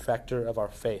and perfecter of our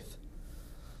faith.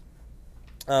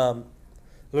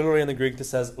 Literally in the Greek, this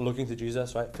says looking to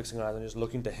Jesus, right? Fixing our eyes on just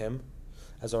looking to Him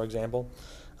as our example.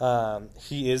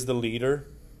 He is the leader,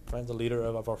 right? The leader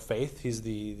of our faith. He's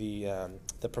the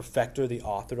perfecter, the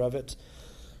author of it.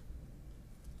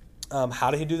 How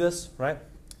did He do this, right?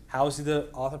 How is He the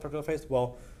author and perfecter of faith?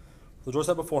 Well, the joy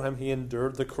set before Him, He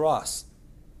endured the cross,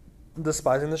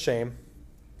 despising the shame,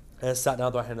 and sat down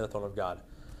at the right hand of the throne of God.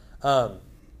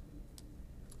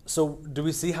 So do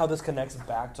we see how this connects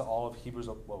back to all of Hebrews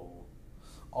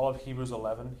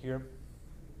 11 here?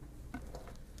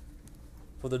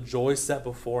 For the joy set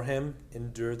before Him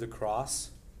endured the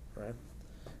cross, right?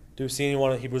 Do we see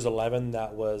anyone in Hebrews 11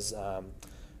 that was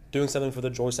doing something for the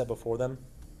joy set before them?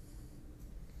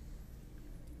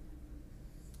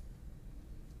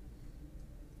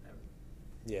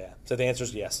 Yeah, so the answer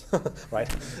is yes, right?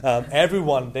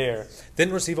 Everyone there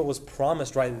didn't receive what was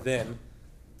promised right then,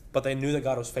 but they knew that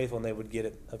God was faithful and they would get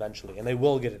it eventually, and they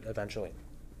will get it eventually.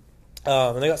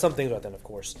 And they got some things right then, of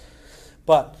course.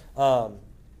 But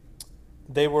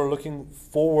they were looking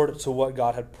forward to what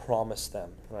God had promised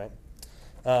them, right?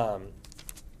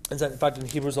 In fact, in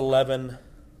Hebrews 11:13,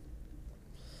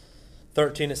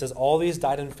 it says, all these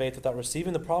died in faith without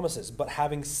receiving the promises, but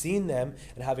having seen them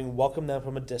and having welcomed them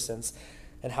from a distance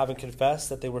and having confessed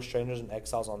that they were strangers and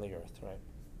exiles on the earth, right?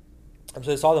 And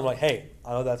so they saw them like, hey,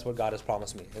 I know that's what God has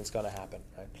promised me, and it's going to happen,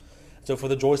 right? So for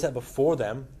the joy set before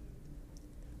them,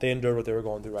 they endured what they were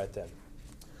going through right then.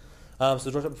 So the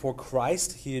joy set before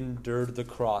Christ, He endured the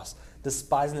cross,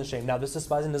 despising the shame. Now, this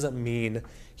despising doesn't mean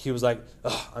He was like,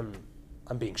 I'm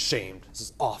being shamed. This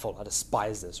is awful. I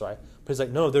despise this, right? But He's like,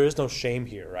 no, there is no shame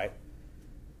here, right?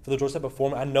 For the joy set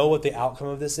before me, I know what the outcome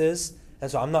of this is,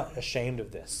 and so I'm not ashamed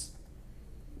of this.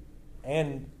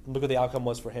 And look what the outcome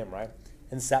was for Him, right?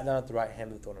 And sat down at the right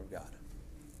hand of the throne of God.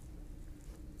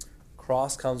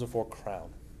 Cross comes before crown.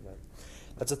 Right?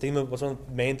 That's one of the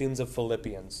main themes of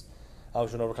Philippians. I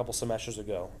was went over a couple semesters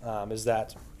ago. Is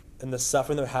that in the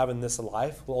suffering that we have in this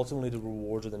life will ultimately lead to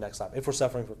rewards in the next life if we're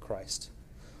suffering for Christ.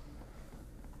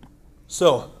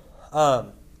 So,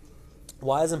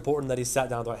 why is it important that He sat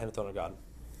down at the right hand of the throne of God?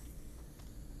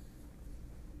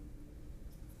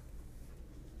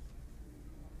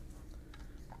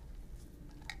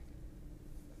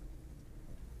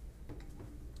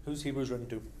 Who's Hebrews written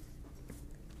to?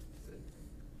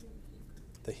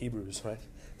 The Hebrews, right?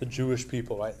 The Jewish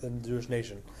people, right? The Jewish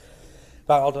nation. In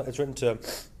fact, it's written to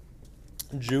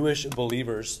Jewish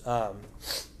believers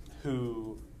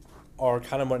who are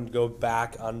kind of wanting to go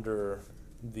back under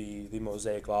the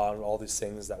Mosaic law and all these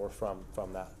things that were from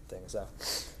that thing.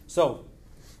 So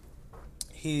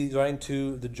he's writing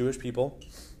to the Jewish people,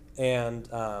 and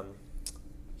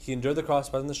He endured the cross,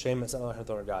 despising the shame, and sat on the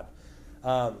throne of God.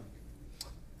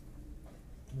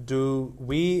 Do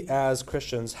we as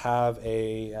Christians have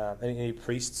any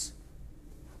priests?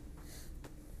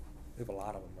 We have a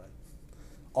lot of them, right?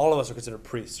 All of us are considered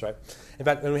priests, right? In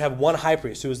fact, when we have one high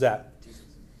priest, who is that?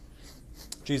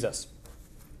 Jesus.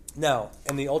 Now,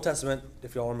 in the Old Testament,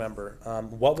 if you all remember,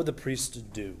 what would the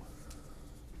priest do?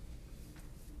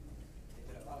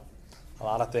 A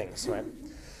lot of things, right?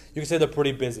 You can say they're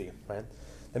pretty busy, right?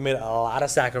 They made a lot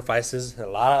of sacrifices, and a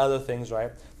lot of other things,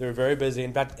 right? They were very busy.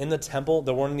 In fact, in the temple,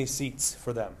 there weren't any seats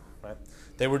for them, right?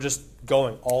 They were just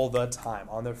going all the time,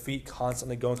 on their feet,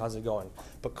 constantly going.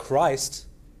 But Christ,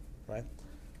 right,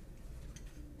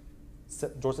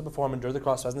 George said before him, endured the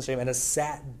cross, despised the shame, and has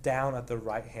sat down at the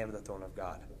right hand of the throne of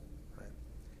God. Right?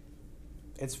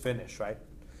 It's finished, right?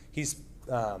 He's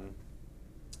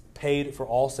paid for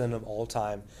all sin of all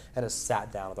time and has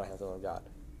sat down at the right hand of the throne of God.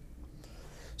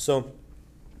 So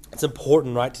it's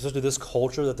important, right, especially this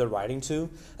culture that they're writing to,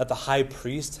 that the high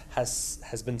priest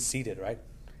has been seated, right?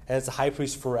 And it's the high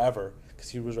priest forever because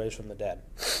he was raised from the dead.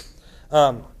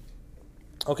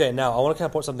 Okay, now I want to kind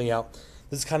of point something out.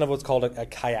 This is kind of what's called a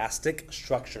chiastic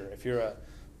structure. If you're a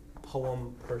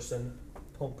poem person,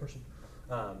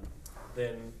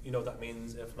 then you know what that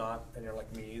means. If not, and you're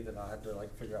like me, then I had to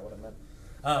figure out what it meant.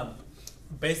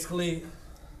 Basically,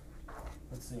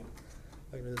 let's see.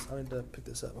 I need to pick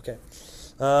this up. Okay.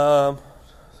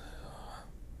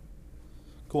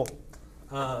 Cool.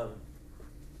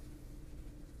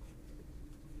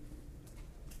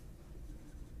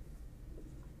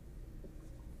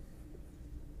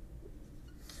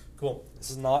 Cool. This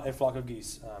is not a flock of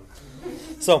geese.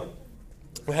 So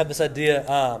we have this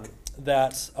idea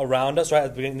that around us, right, at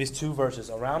the beginning of these two verses,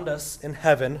 around us in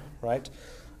heaven, right,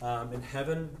 in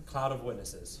heaven, cloud of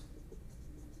witnesses.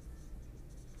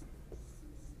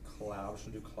 Cloud.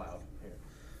 Should do cloud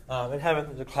here. In heaven,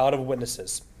 there's a cloud of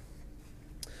witnesses.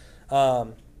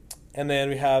 And then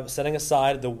we have setting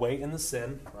aside the weight and the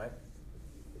sin, right?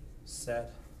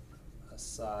 Set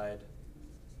aside.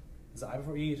 Is the I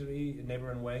before E to E,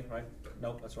 neighbor and way, right?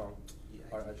 Nope, that's wrong. Yeah.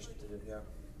 All right, I just did it, yeah.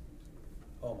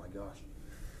 Oh my gosh.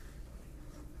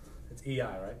 It's EI,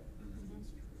 right? Mhm.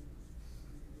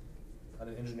 I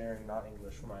did engineering, not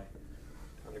English, for my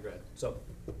undergrad. So,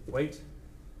 weight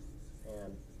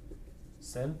and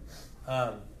sin.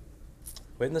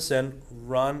 Weight and the sin.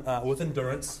 Run with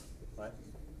endurance, right?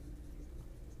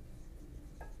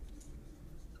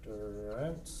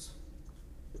 Endurance.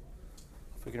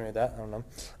 If we can read that, I don't know.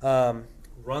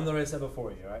 Run the race set before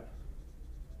you, right?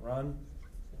 Run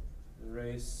the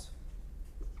race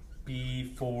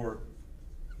before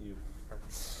you.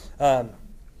 And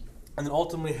then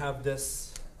ultimately have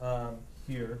this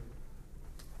here.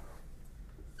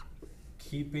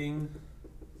 Keeping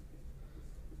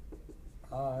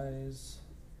eyes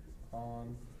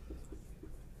on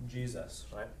Jesus,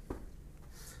 right?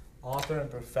 Author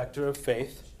and perfecter of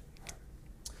faith,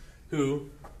 who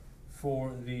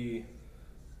for the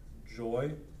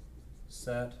joy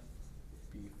set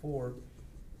before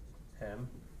him,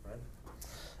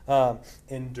 right?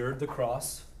 Endured the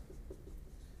cross.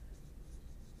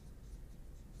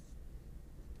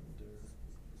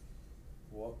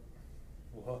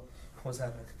 What's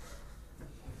happening?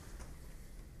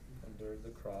 Endured the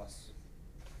cross.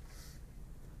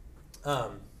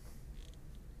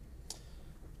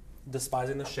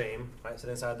 Despising the shame, right?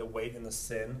 Setting aside the weight and the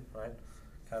sin, right?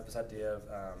 Kind of this idea of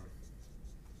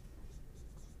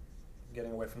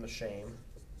getting away from the shame.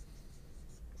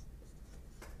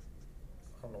 I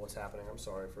don't know what's happening. I'm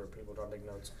sorry for people trying to take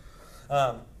notes.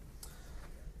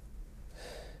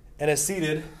 And is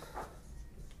seated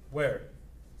where?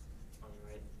 On the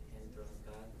right hand throne of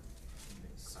God.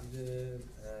 Seated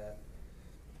at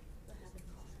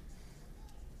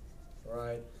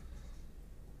right.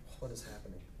 What is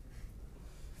happening?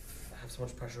 I have so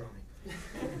much pressure on me.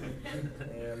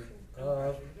 And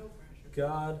of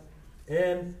God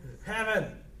in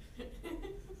heaven.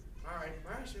 All right,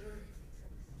 pressure.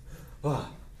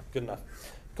 Good enough.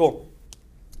 Cool.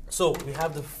 So we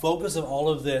have the focus of all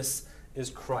of this is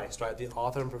Christ, right? The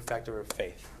author and perfecter of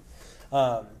faith.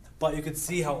 But you can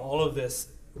see how all of this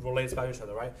relates back to each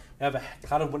other, right? We have a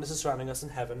cloud of witnesses surrounding us in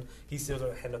heaven. He sits at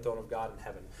the hand of the throne of God in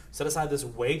heaven. Set aside this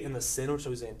weight and the sin which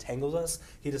always entangles us.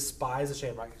 He despised the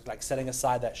shame, right? Like setting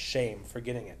aside that shame,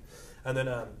 forgetting it. And then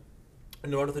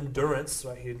in order with endurance,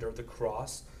 right? He endured the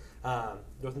cross.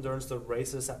 With endurance, the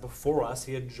race is set before us.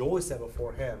 He had joy set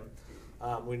before him.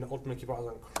 We ultimately keep our eyes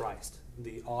on Christ,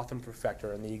 the author and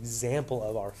perfecter, and the example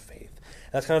of our faith.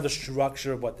 And that's kind of the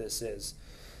structure of what this is.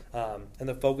 And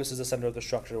the focus is the center of the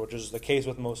structure, which is the case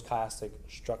with most chiastic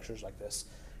structures like this,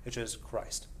 which is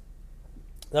Christ.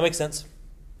 Does that make sense?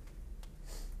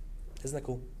 Isn't that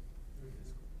cool?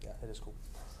 Yeah, it is cool.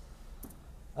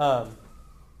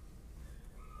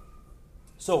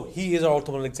 So he is our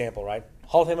ultimate example, right?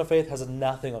 Hall of Fame of Faith has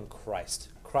nothing on Christ.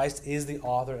 Christ is the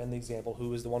author and the example,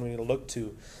 who is the one we need to look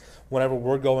to whenever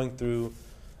we're going through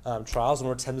trials and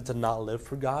we're tempted to not live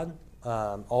for God.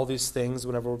 All these things,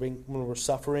 when we're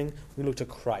suffering, we look to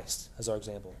Christ as our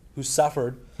example, who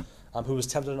suffered, who was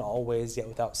tempted in all ways, yet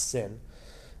without sin.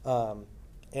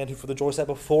 and who for the joy set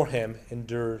before him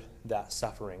endured that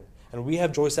suffering. And we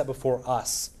have joy set before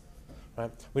us.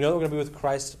 Right? We know that we're going to be with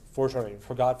Christ for eternity,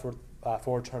 for God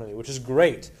for eternity, which is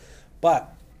great.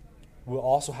 But we'll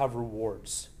also have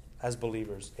rewards as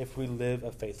believers if we live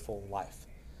a faithful life.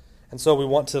 And so we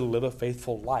want to live a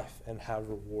faithful life and have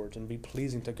rewards and be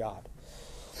pleasing to God.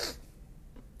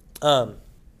 And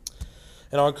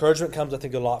our encouragement comes, I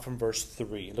think, a lot from verse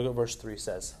 3. Look at what verse 3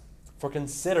 says. For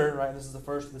consider, right, this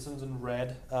one's in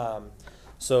red.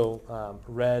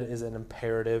 Red is an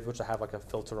imperative, which I have like a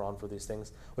filter on for these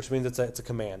things, which means it's a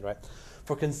command, right?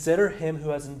 For consider him who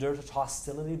has endured such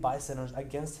hostility by sinners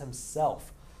against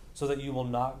himself, so that you will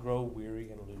not grow weary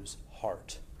and lose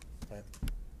heart. Right?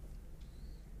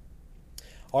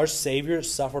 Our Savior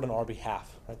suffered on our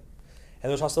behalf, right? And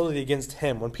there's hostility against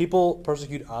him. When people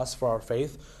persecute us for our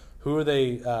faith, who are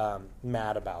they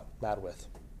mad with?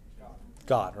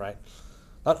 God, right?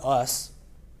 Not us.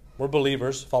 We're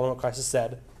believers following what Christ has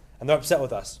said, and they're upset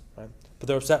with us, right? But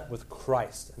they're upset with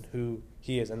Christ and who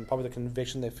he is, and probably the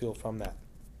conviction they feel from that.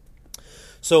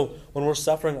 So when we're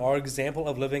suffering, our example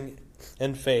of living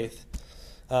in faith,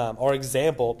 our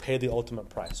example paid the ultimate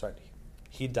price, right?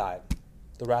 He died.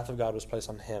 The wrath of God was placed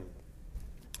on him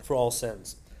for all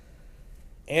sins.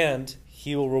 And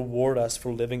he will reward us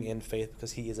for living in faith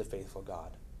because he is a faithful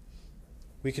God.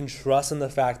 We can trust in the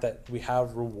fact that we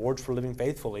have rewards for living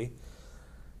faithfully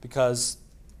because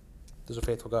there's a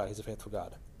faithful God. He's a faithful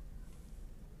God.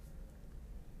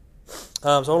 So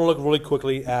I want to look really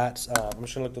quickly at, I'm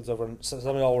just going to look this over. Some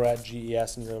of y'all were at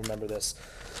GES and you'll remember this.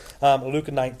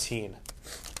 Luke 19.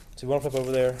 So you want to flip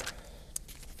over there?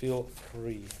 Feel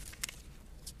free.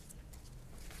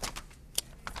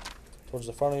 Towards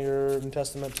the front of your New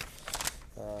Testament.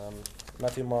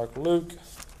 Matthew, Mark, Luke.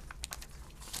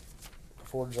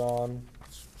 Before John.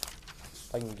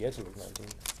 If I can get to Luke 19.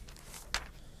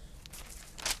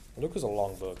 Luke is a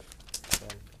long book.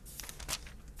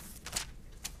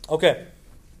 Okay.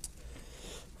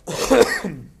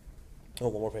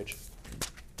 One more page.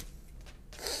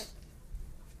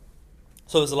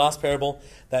 So this is the last parable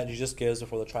that Jesus gives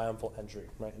before the triumphal entry,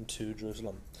 right, into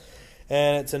Jerusalem.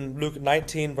 And it's in Luke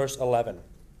 19, verse 11.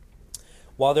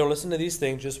 While they were listening to these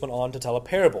things, Jesus went on to tell a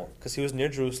parable, because he was near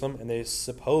Jerusalem, and they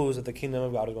supposed that the kingdom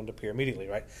of God was going to appear immediately,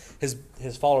 right? His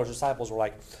followers, disciples, were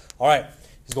like, all right,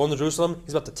 he's going to Jerusalem,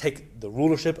 he's about to take the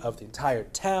rulership of the entire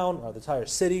town, or the entire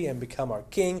city, and become our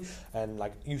king, and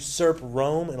like usurp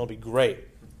Rome, and it'll be great.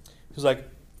 He was like,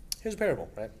 here's a parable,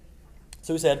 right?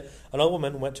 So he said, a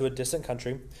nobleman went to a distant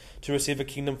country to receive a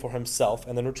kingdom for himself,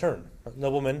 and then return. A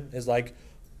nobleman is like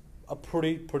a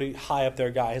pretty high up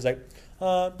there guy. He's like,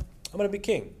 I'm going to be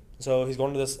king. So he's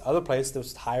going to this other place,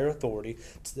 this higher authority,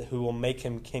 who will make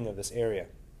him king of this area.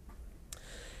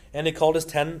 And he called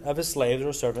 10 of his slaves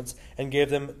or servants and gave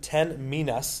them 10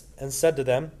 minas and said to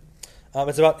them,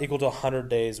 it's about equal to 100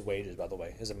 days' wages, by the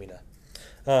way, is a mina.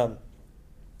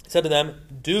 He said to them,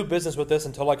 do business with this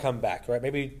until I come back, right?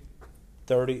 Maybe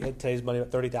today's money,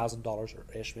 $30,000 or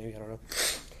ish, maybe, I don't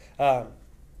know.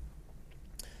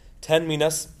 10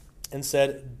 minas and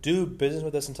said, do business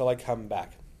with this until I come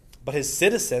back. But his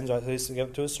citizens, right, so he gave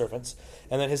it to his servants,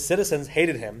 and then his citizens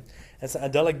hated him and sent a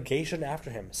delegation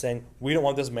after him, saying, we don't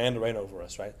want this man to reign over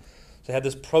us, right? So they had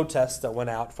this protest that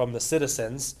went out from the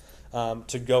citizens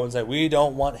to go and say, we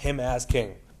don't want him as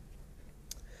king.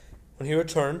 When he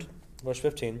returned, verse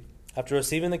 15, after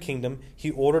receiving the kingdom, he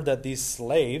ordered that these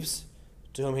slaves,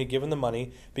 to whom he had given the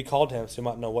money, be called to him so he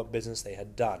might know what business they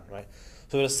had done, right?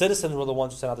 So the citizens were the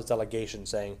ones who sent out this delegation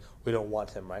saying, we don't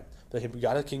want him, right? But he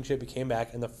got his kingship, he came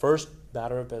back, and the first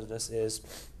matter of business is,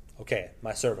 okay,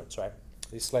 my servants, right?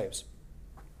 These slaves.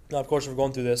 Now, of course, if we're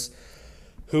going through this,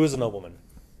 who is a nobleman?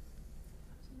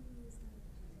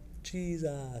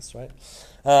 Jesus, right?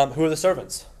 Who are the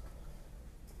servants?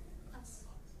 Us.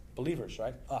 Believers,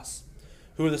 right? Us.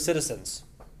 Who are the citizens?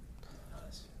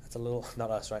 That's a little, not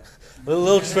us, right? A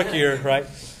little trickier, right?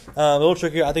 A little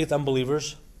trickier. I think it's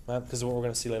unbelievers, right? Because of what we're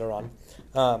going to see later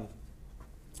on.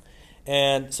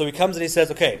 And so he comes and he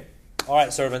says, okay, all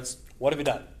right, servants, what have you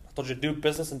done? I told you to do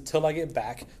business until I get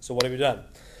back, so what have you done?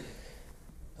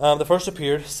 The first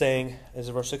appeared, saying, is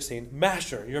in verse 16,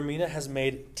 Master, your mina has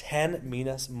made 10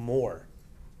 minas more.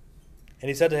 And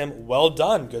he said to him, well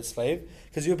done, good slave,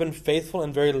 because you have been faithful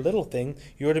in very little thing.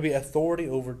 You are to be authority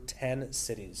over 10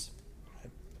 cities.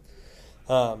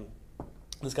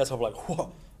 This guy's sort of like,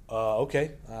 whoa,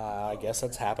 okay, I guess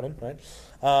that's happening, right?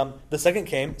 The second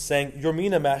came, saying, your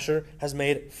mina, master, has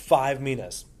made 5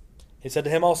 minas. He said to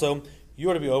him also, you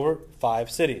are to be over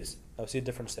 5 cities. Now, see a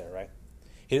difference there, right?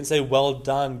 He didn't say, well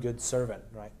done, good servant,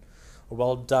 right? Or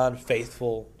well done,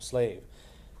 faithful slave.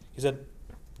 He said,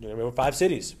 There were 5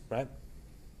 cities, right?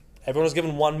 Everyone was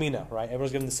given 1 mina, right? Everyone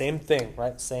was given the same thing,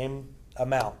 right? Same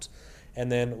amount.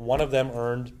 And then one of them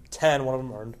earned 10, one of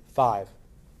them earned 5.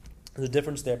 There's a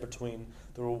difference there between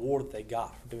the reward that they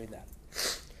got for doing that.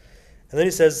 And then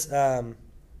he says,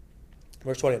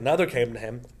 verse 20, another came to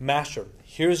him, Master,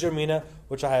 here's your mina,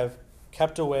 which I have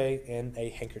kept away in a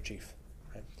handkerchief.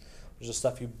 Right? Which is the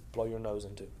stuff you blow your nose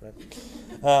into.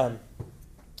 Right?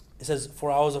 It says,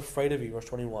 for I was afraid of you, verse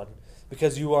 21,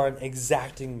 because you are an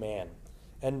exacting man,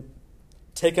 and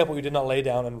take up what you did not lay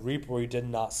down, and reap where you did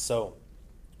not sow.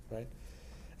 Right?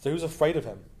 So he was afraid of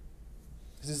him.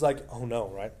 Because he's like, oh no,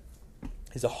 right?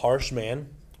 He's a harsh man.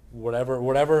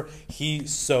 Whatever he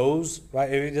sows, right?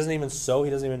 If he doesn't even sow, he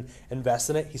doesn't even invest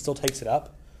in it, he still takes it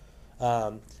up.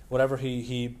 Whatever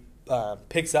he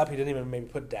picks up, he didn't even maybe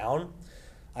put down.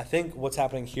 I think what's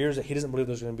happening here is that he doesn't believe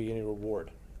there's going to be any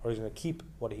reward, or he's going to keep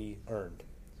what he earned.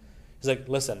 He's like,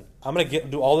 listen, I'm going to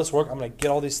do all this work, I'm going to get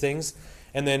all these things,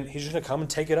 and then he's just going to come and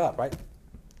take it up, right?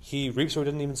 He reaps where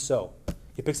he didn't even sow.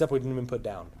 He picks up what he didn't even put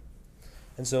down.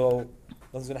 And so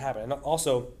nothing's going to happen. And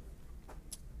also,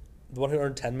 the one who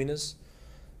earned 10 minas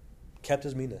kept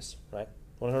his minas, right?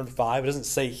 One who earned 5, it doesn't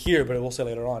say here, but it will say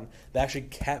later on, they actually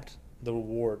kept the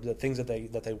reward, the things that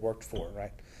they worked for,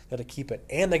 right? They had to keep it.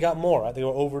 And they got more, right? They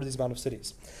were over these amount of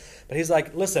cities. But he's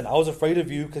like, listen, I was afraid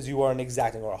of you because you are an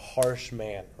exacting or a harsh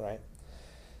man, right?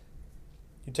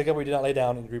 You take up what you did not lay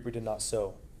down, and you reap what you did not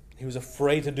sow. He was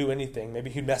afraid to do anything.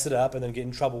 Maybe he'd mess it up and then get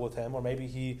in trouble with him, or maybe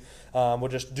he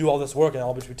would just do all this work and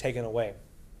all would be taken away.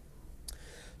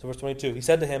 So verse 22, he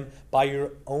said to him, by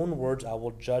your own words I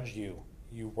will judge you,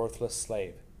 you worthless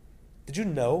slave. Did you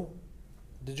know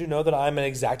that I am an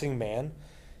exacting man,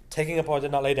 taking up what I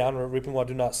did not lay down and reaping what I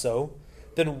do not sow?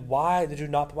 Then why did you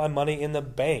not put my money in the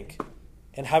bank?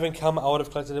 And having come, I would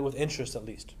have collected it with interest at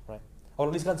least, right? I would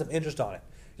at least gotten some interest on it.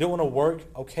 You don't want to work?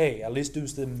 Okay, at least do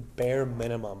the bare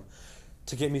minimum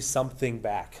to get me something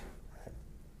back. Right?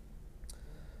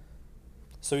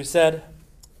 So he said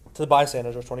to the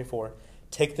bystanders, verse 24,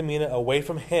 take the mina away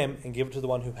from him and give it to the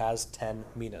one who has 10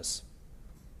 minas.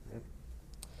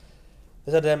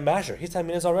 They said to him, Master, he's 10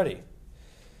 minas already.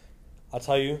 I'll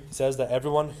tell you, he says that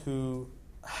everyone who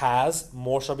has,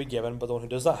 more shall be given, but the one who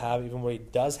does not have, even what he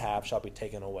does have, shall be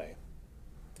taken away.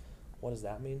 What does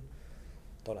that mean?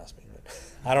 Don't ask me.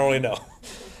 I don't really know.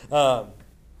 But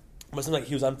it seems like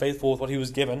he was unfaithful with what he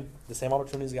was given, the same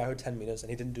opportunity as the guy who had 10 minas, and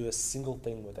he didn't do a single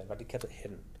thing with it. In fact, he kept it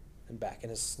hidden and back in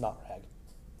his snot rag.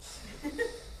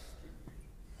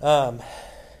 And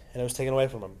it was taken away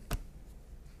from him.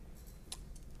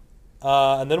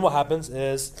 And then what happens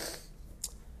is,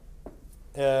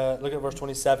 look at verse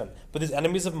 27. But these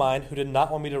enemies of mine who did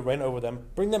not want me to reign over them,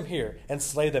 bring them here and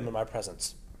slay them in my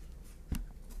presence.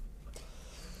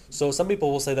 So some people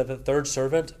will say that the third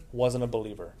servant wasn't a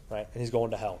believer, right? And he's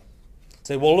going to hell.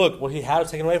 Say, well, look, what he had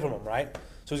was taken away from him, right?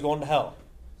 So he's going to hell.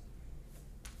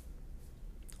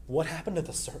 What happened to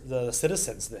the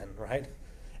citizens then, right?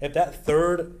 If that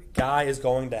third guy is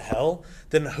going to hell,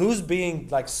 then who's being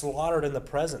like slaughtered in the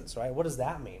presence, right? What does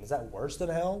that mean? Is that worse than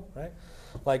hell, right?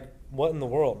 Like, what in the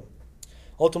world?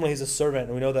 Ultimately, he's a servant,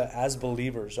 and we know that as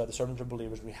believers, right, the servants are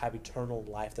believers, we have eternal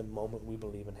life the moment we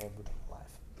believe in him, eternal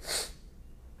life.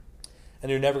 And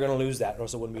you're never going to lose that, or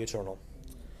else it wouldn't be eternal.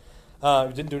 If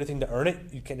you didn't do anything to earn it,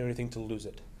 you can't do anything to lose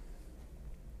it.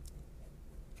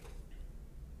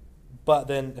 But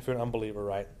then, if you're an unbeliever,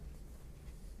 right,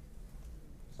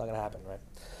 it's not going to happen, right?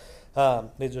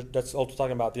 That's also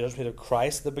talking about the judgment of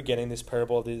Christ at the beginning, this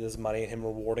parable of this money, and him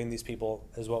rewarding these people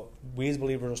as well. We as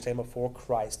believers will stand before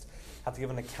Christ, have to give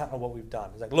an account of what we've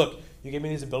done. He's like, look, you gave me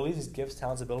these abilities, these gifts,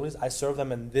 talents, abilities. I serve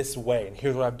them in this way, and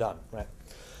here's what I've done, right?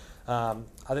 I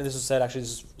think this was said, actually,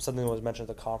 this is something that was mentioned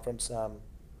at the conference.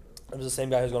 It was the same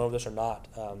guy who's going over this or not.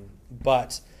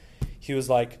 But he was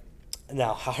like,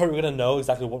 now, how are we going to know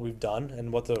exactly what we've done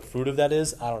and what the fruit of that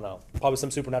is? I don't know. Probably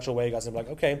some supernatural way. God's going to be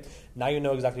like, okay, now you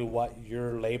know exactly what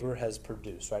your labor has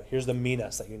produced, right? Here's the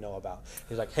minas that you know about.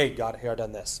 He's like, hey, God, here I've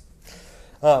done this.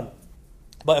 But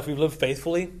if we live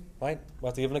faithfully, right, we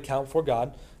have to give an account for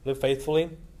God. Live faithfully,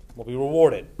 we'll be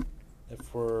rewarded.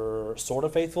 If we're sort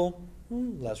of faithful,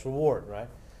 less reward, right?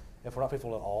 If we're not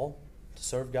faithful at all to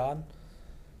serve God,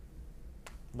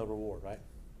 no reward, right?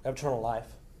 We have eternal life,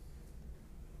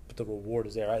 but the reward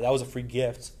is there, right? That was a free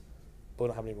gift, but we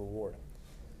don't have any reward.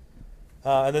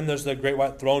 And then there's the great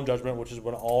white throne judgment, which is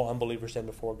when all unbelievers stand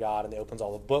before God and he opens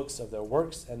all the books of their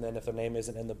works, and then if their name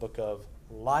isn't in the book of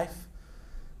life,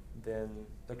 then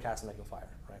they're cast in the lake of fire,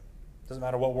 right? Doesn't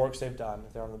matter what works they've done,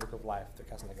 if they're in the book of life, they're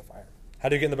cast in the lake of fire. How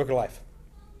do you get in the book of life?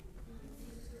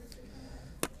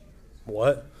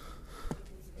 What?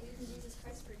 Jesus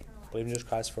Christ for eternal life. Believe in Jesus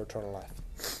Christ for eternal life.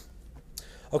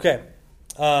 Okay.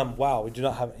 Wow, we do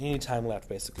not have any time left,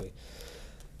 basically.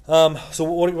 So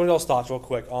what are y'all's thoughts real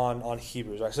quick on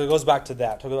Hebrews, right? So it goes back to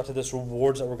that. It goes back to this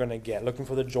rewards that we're going to get, looking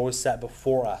for the joy set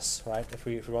before us, right? If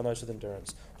we run those with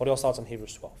endurance. What are y'all's thoughts on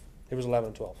Hebrews 12? Hebrews 11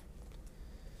 and 12.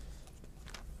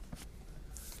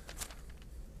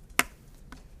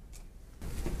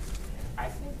 I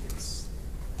think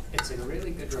it's a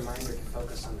really good reminder to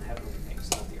focus on the heavenly things,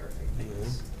 not the earthly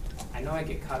things. I know I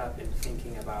get caught up in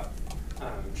thinking about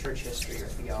church history or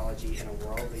theology in a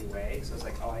worldly way. So it's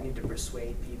like, oh, I need to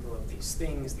persuade people of these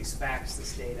things, these facts,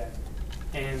 this data.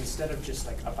 And instead of just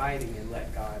like abiding and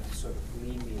let God sort of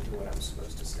lead me into what I'm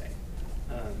supposed to say.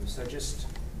 So just,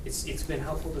 it's been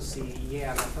helpful to see,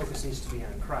 my focus needs to be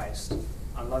on Christ,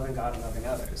 on loving God and loving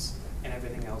others, and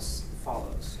everything else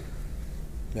follows.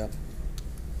 Yeah.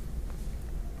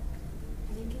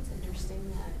 I think it's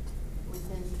interesting that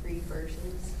within 3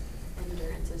 verses,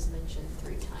 endurance is mentioned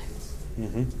 3 times.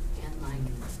 Mm-hmm. And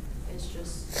like, it's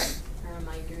just a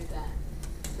reminder that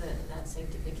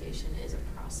sanctification is a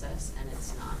process, and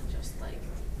it's not just like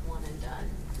one and done.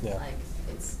 Yeah. Like,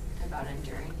 it's about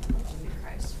enduring and looking to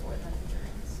Christ for that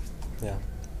endurance. Yeah.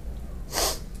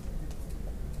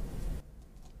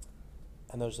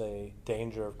 And there's a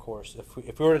danger, of course,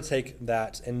 if we were to take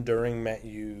that enduring meant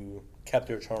you kept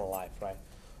your eternal life, right?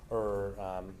 Or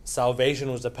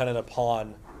salvation was dependent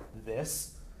upon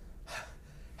this,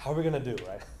 how are we going to do,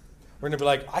 right? We're going to be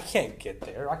like, I can't get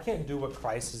there. I can't do what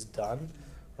Christ has done,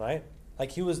 right?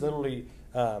 Like, he was literally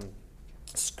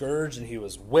scourged, and he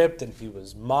was whipped, and he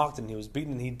was mocked, and he was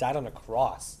beaten, and he died on a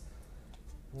cross.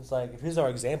 It's like, if he's our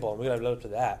example, we got to live up to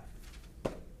that,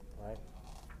 right?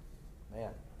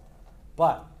 Man.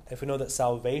 But if we know that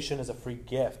salvation is a free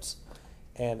gift,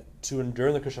 and to endure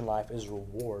in the Christian life is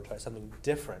reward, right? Something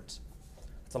different.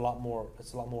 It's a lot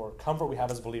more comfort we have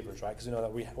as believers, right? Because we know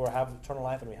that we have eternal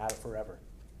life and we have it forever.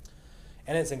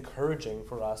 And it's encouraging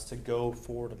for us to go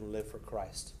forward and live for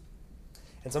Christ.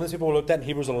 And some of these people we looked at in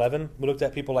Hebrews 11, we looked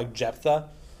at people like Jephthah,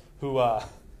 who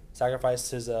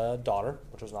sacrificed his daughter,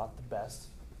 which was not the best.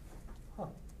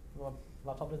 Well,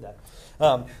 laptop did that.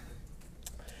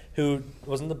 Who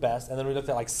wasn't the best. And then we looked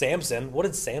at like Samson. What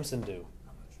did Samson do?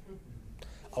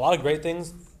 A lot of great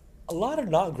things. A lot of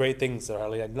not great things,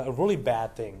 like really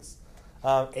bad things.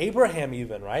 Abraham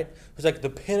even, right? It was like the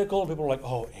pinnacle. People were like,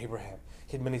 oh, Abraham.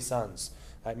 He had many sons.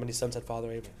 Right? Many sons had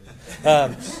Father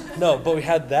Abraham. No, but we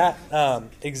had that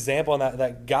example on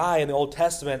that guy in the Old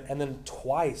Testament, and then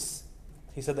twice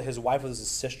he said that his wife was his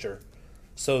sister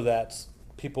so that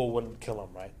people wouldn't kill him,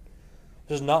 right?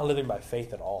 Just not living by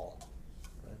faith at all.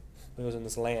 Right? He was in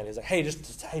this land. He's like, hey,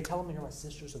 hey, tell them you're my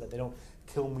sister so that they don't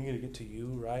kill me to get to you,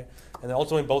 right? And then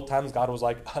ultimately both times God was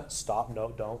like, stop, no,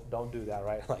 don't do that,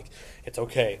 right? Like, it's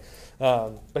okay.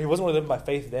 But he wasn't really living by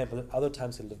faith then, but other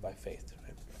times he lived by faith,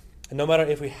 right? And no matter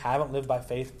if we haven't lived by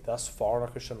faith thus far in our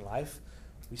Christian life,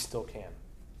 we still can.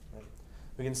 Right?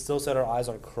 We can still set our eyes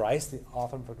on Christ, the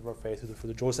author and perfecter of our faith, who for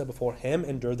the joy set before him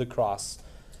endured the cross,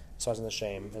 despising the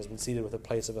shame, and has been seated with a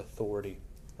place of authority,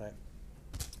 right?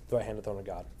 The right hand of the throne of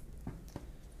God.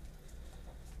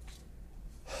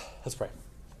 Let's pray.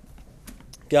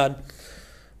 God,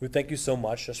 we thank you so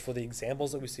much just for the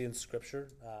examples that we see in Scripture,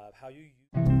 how you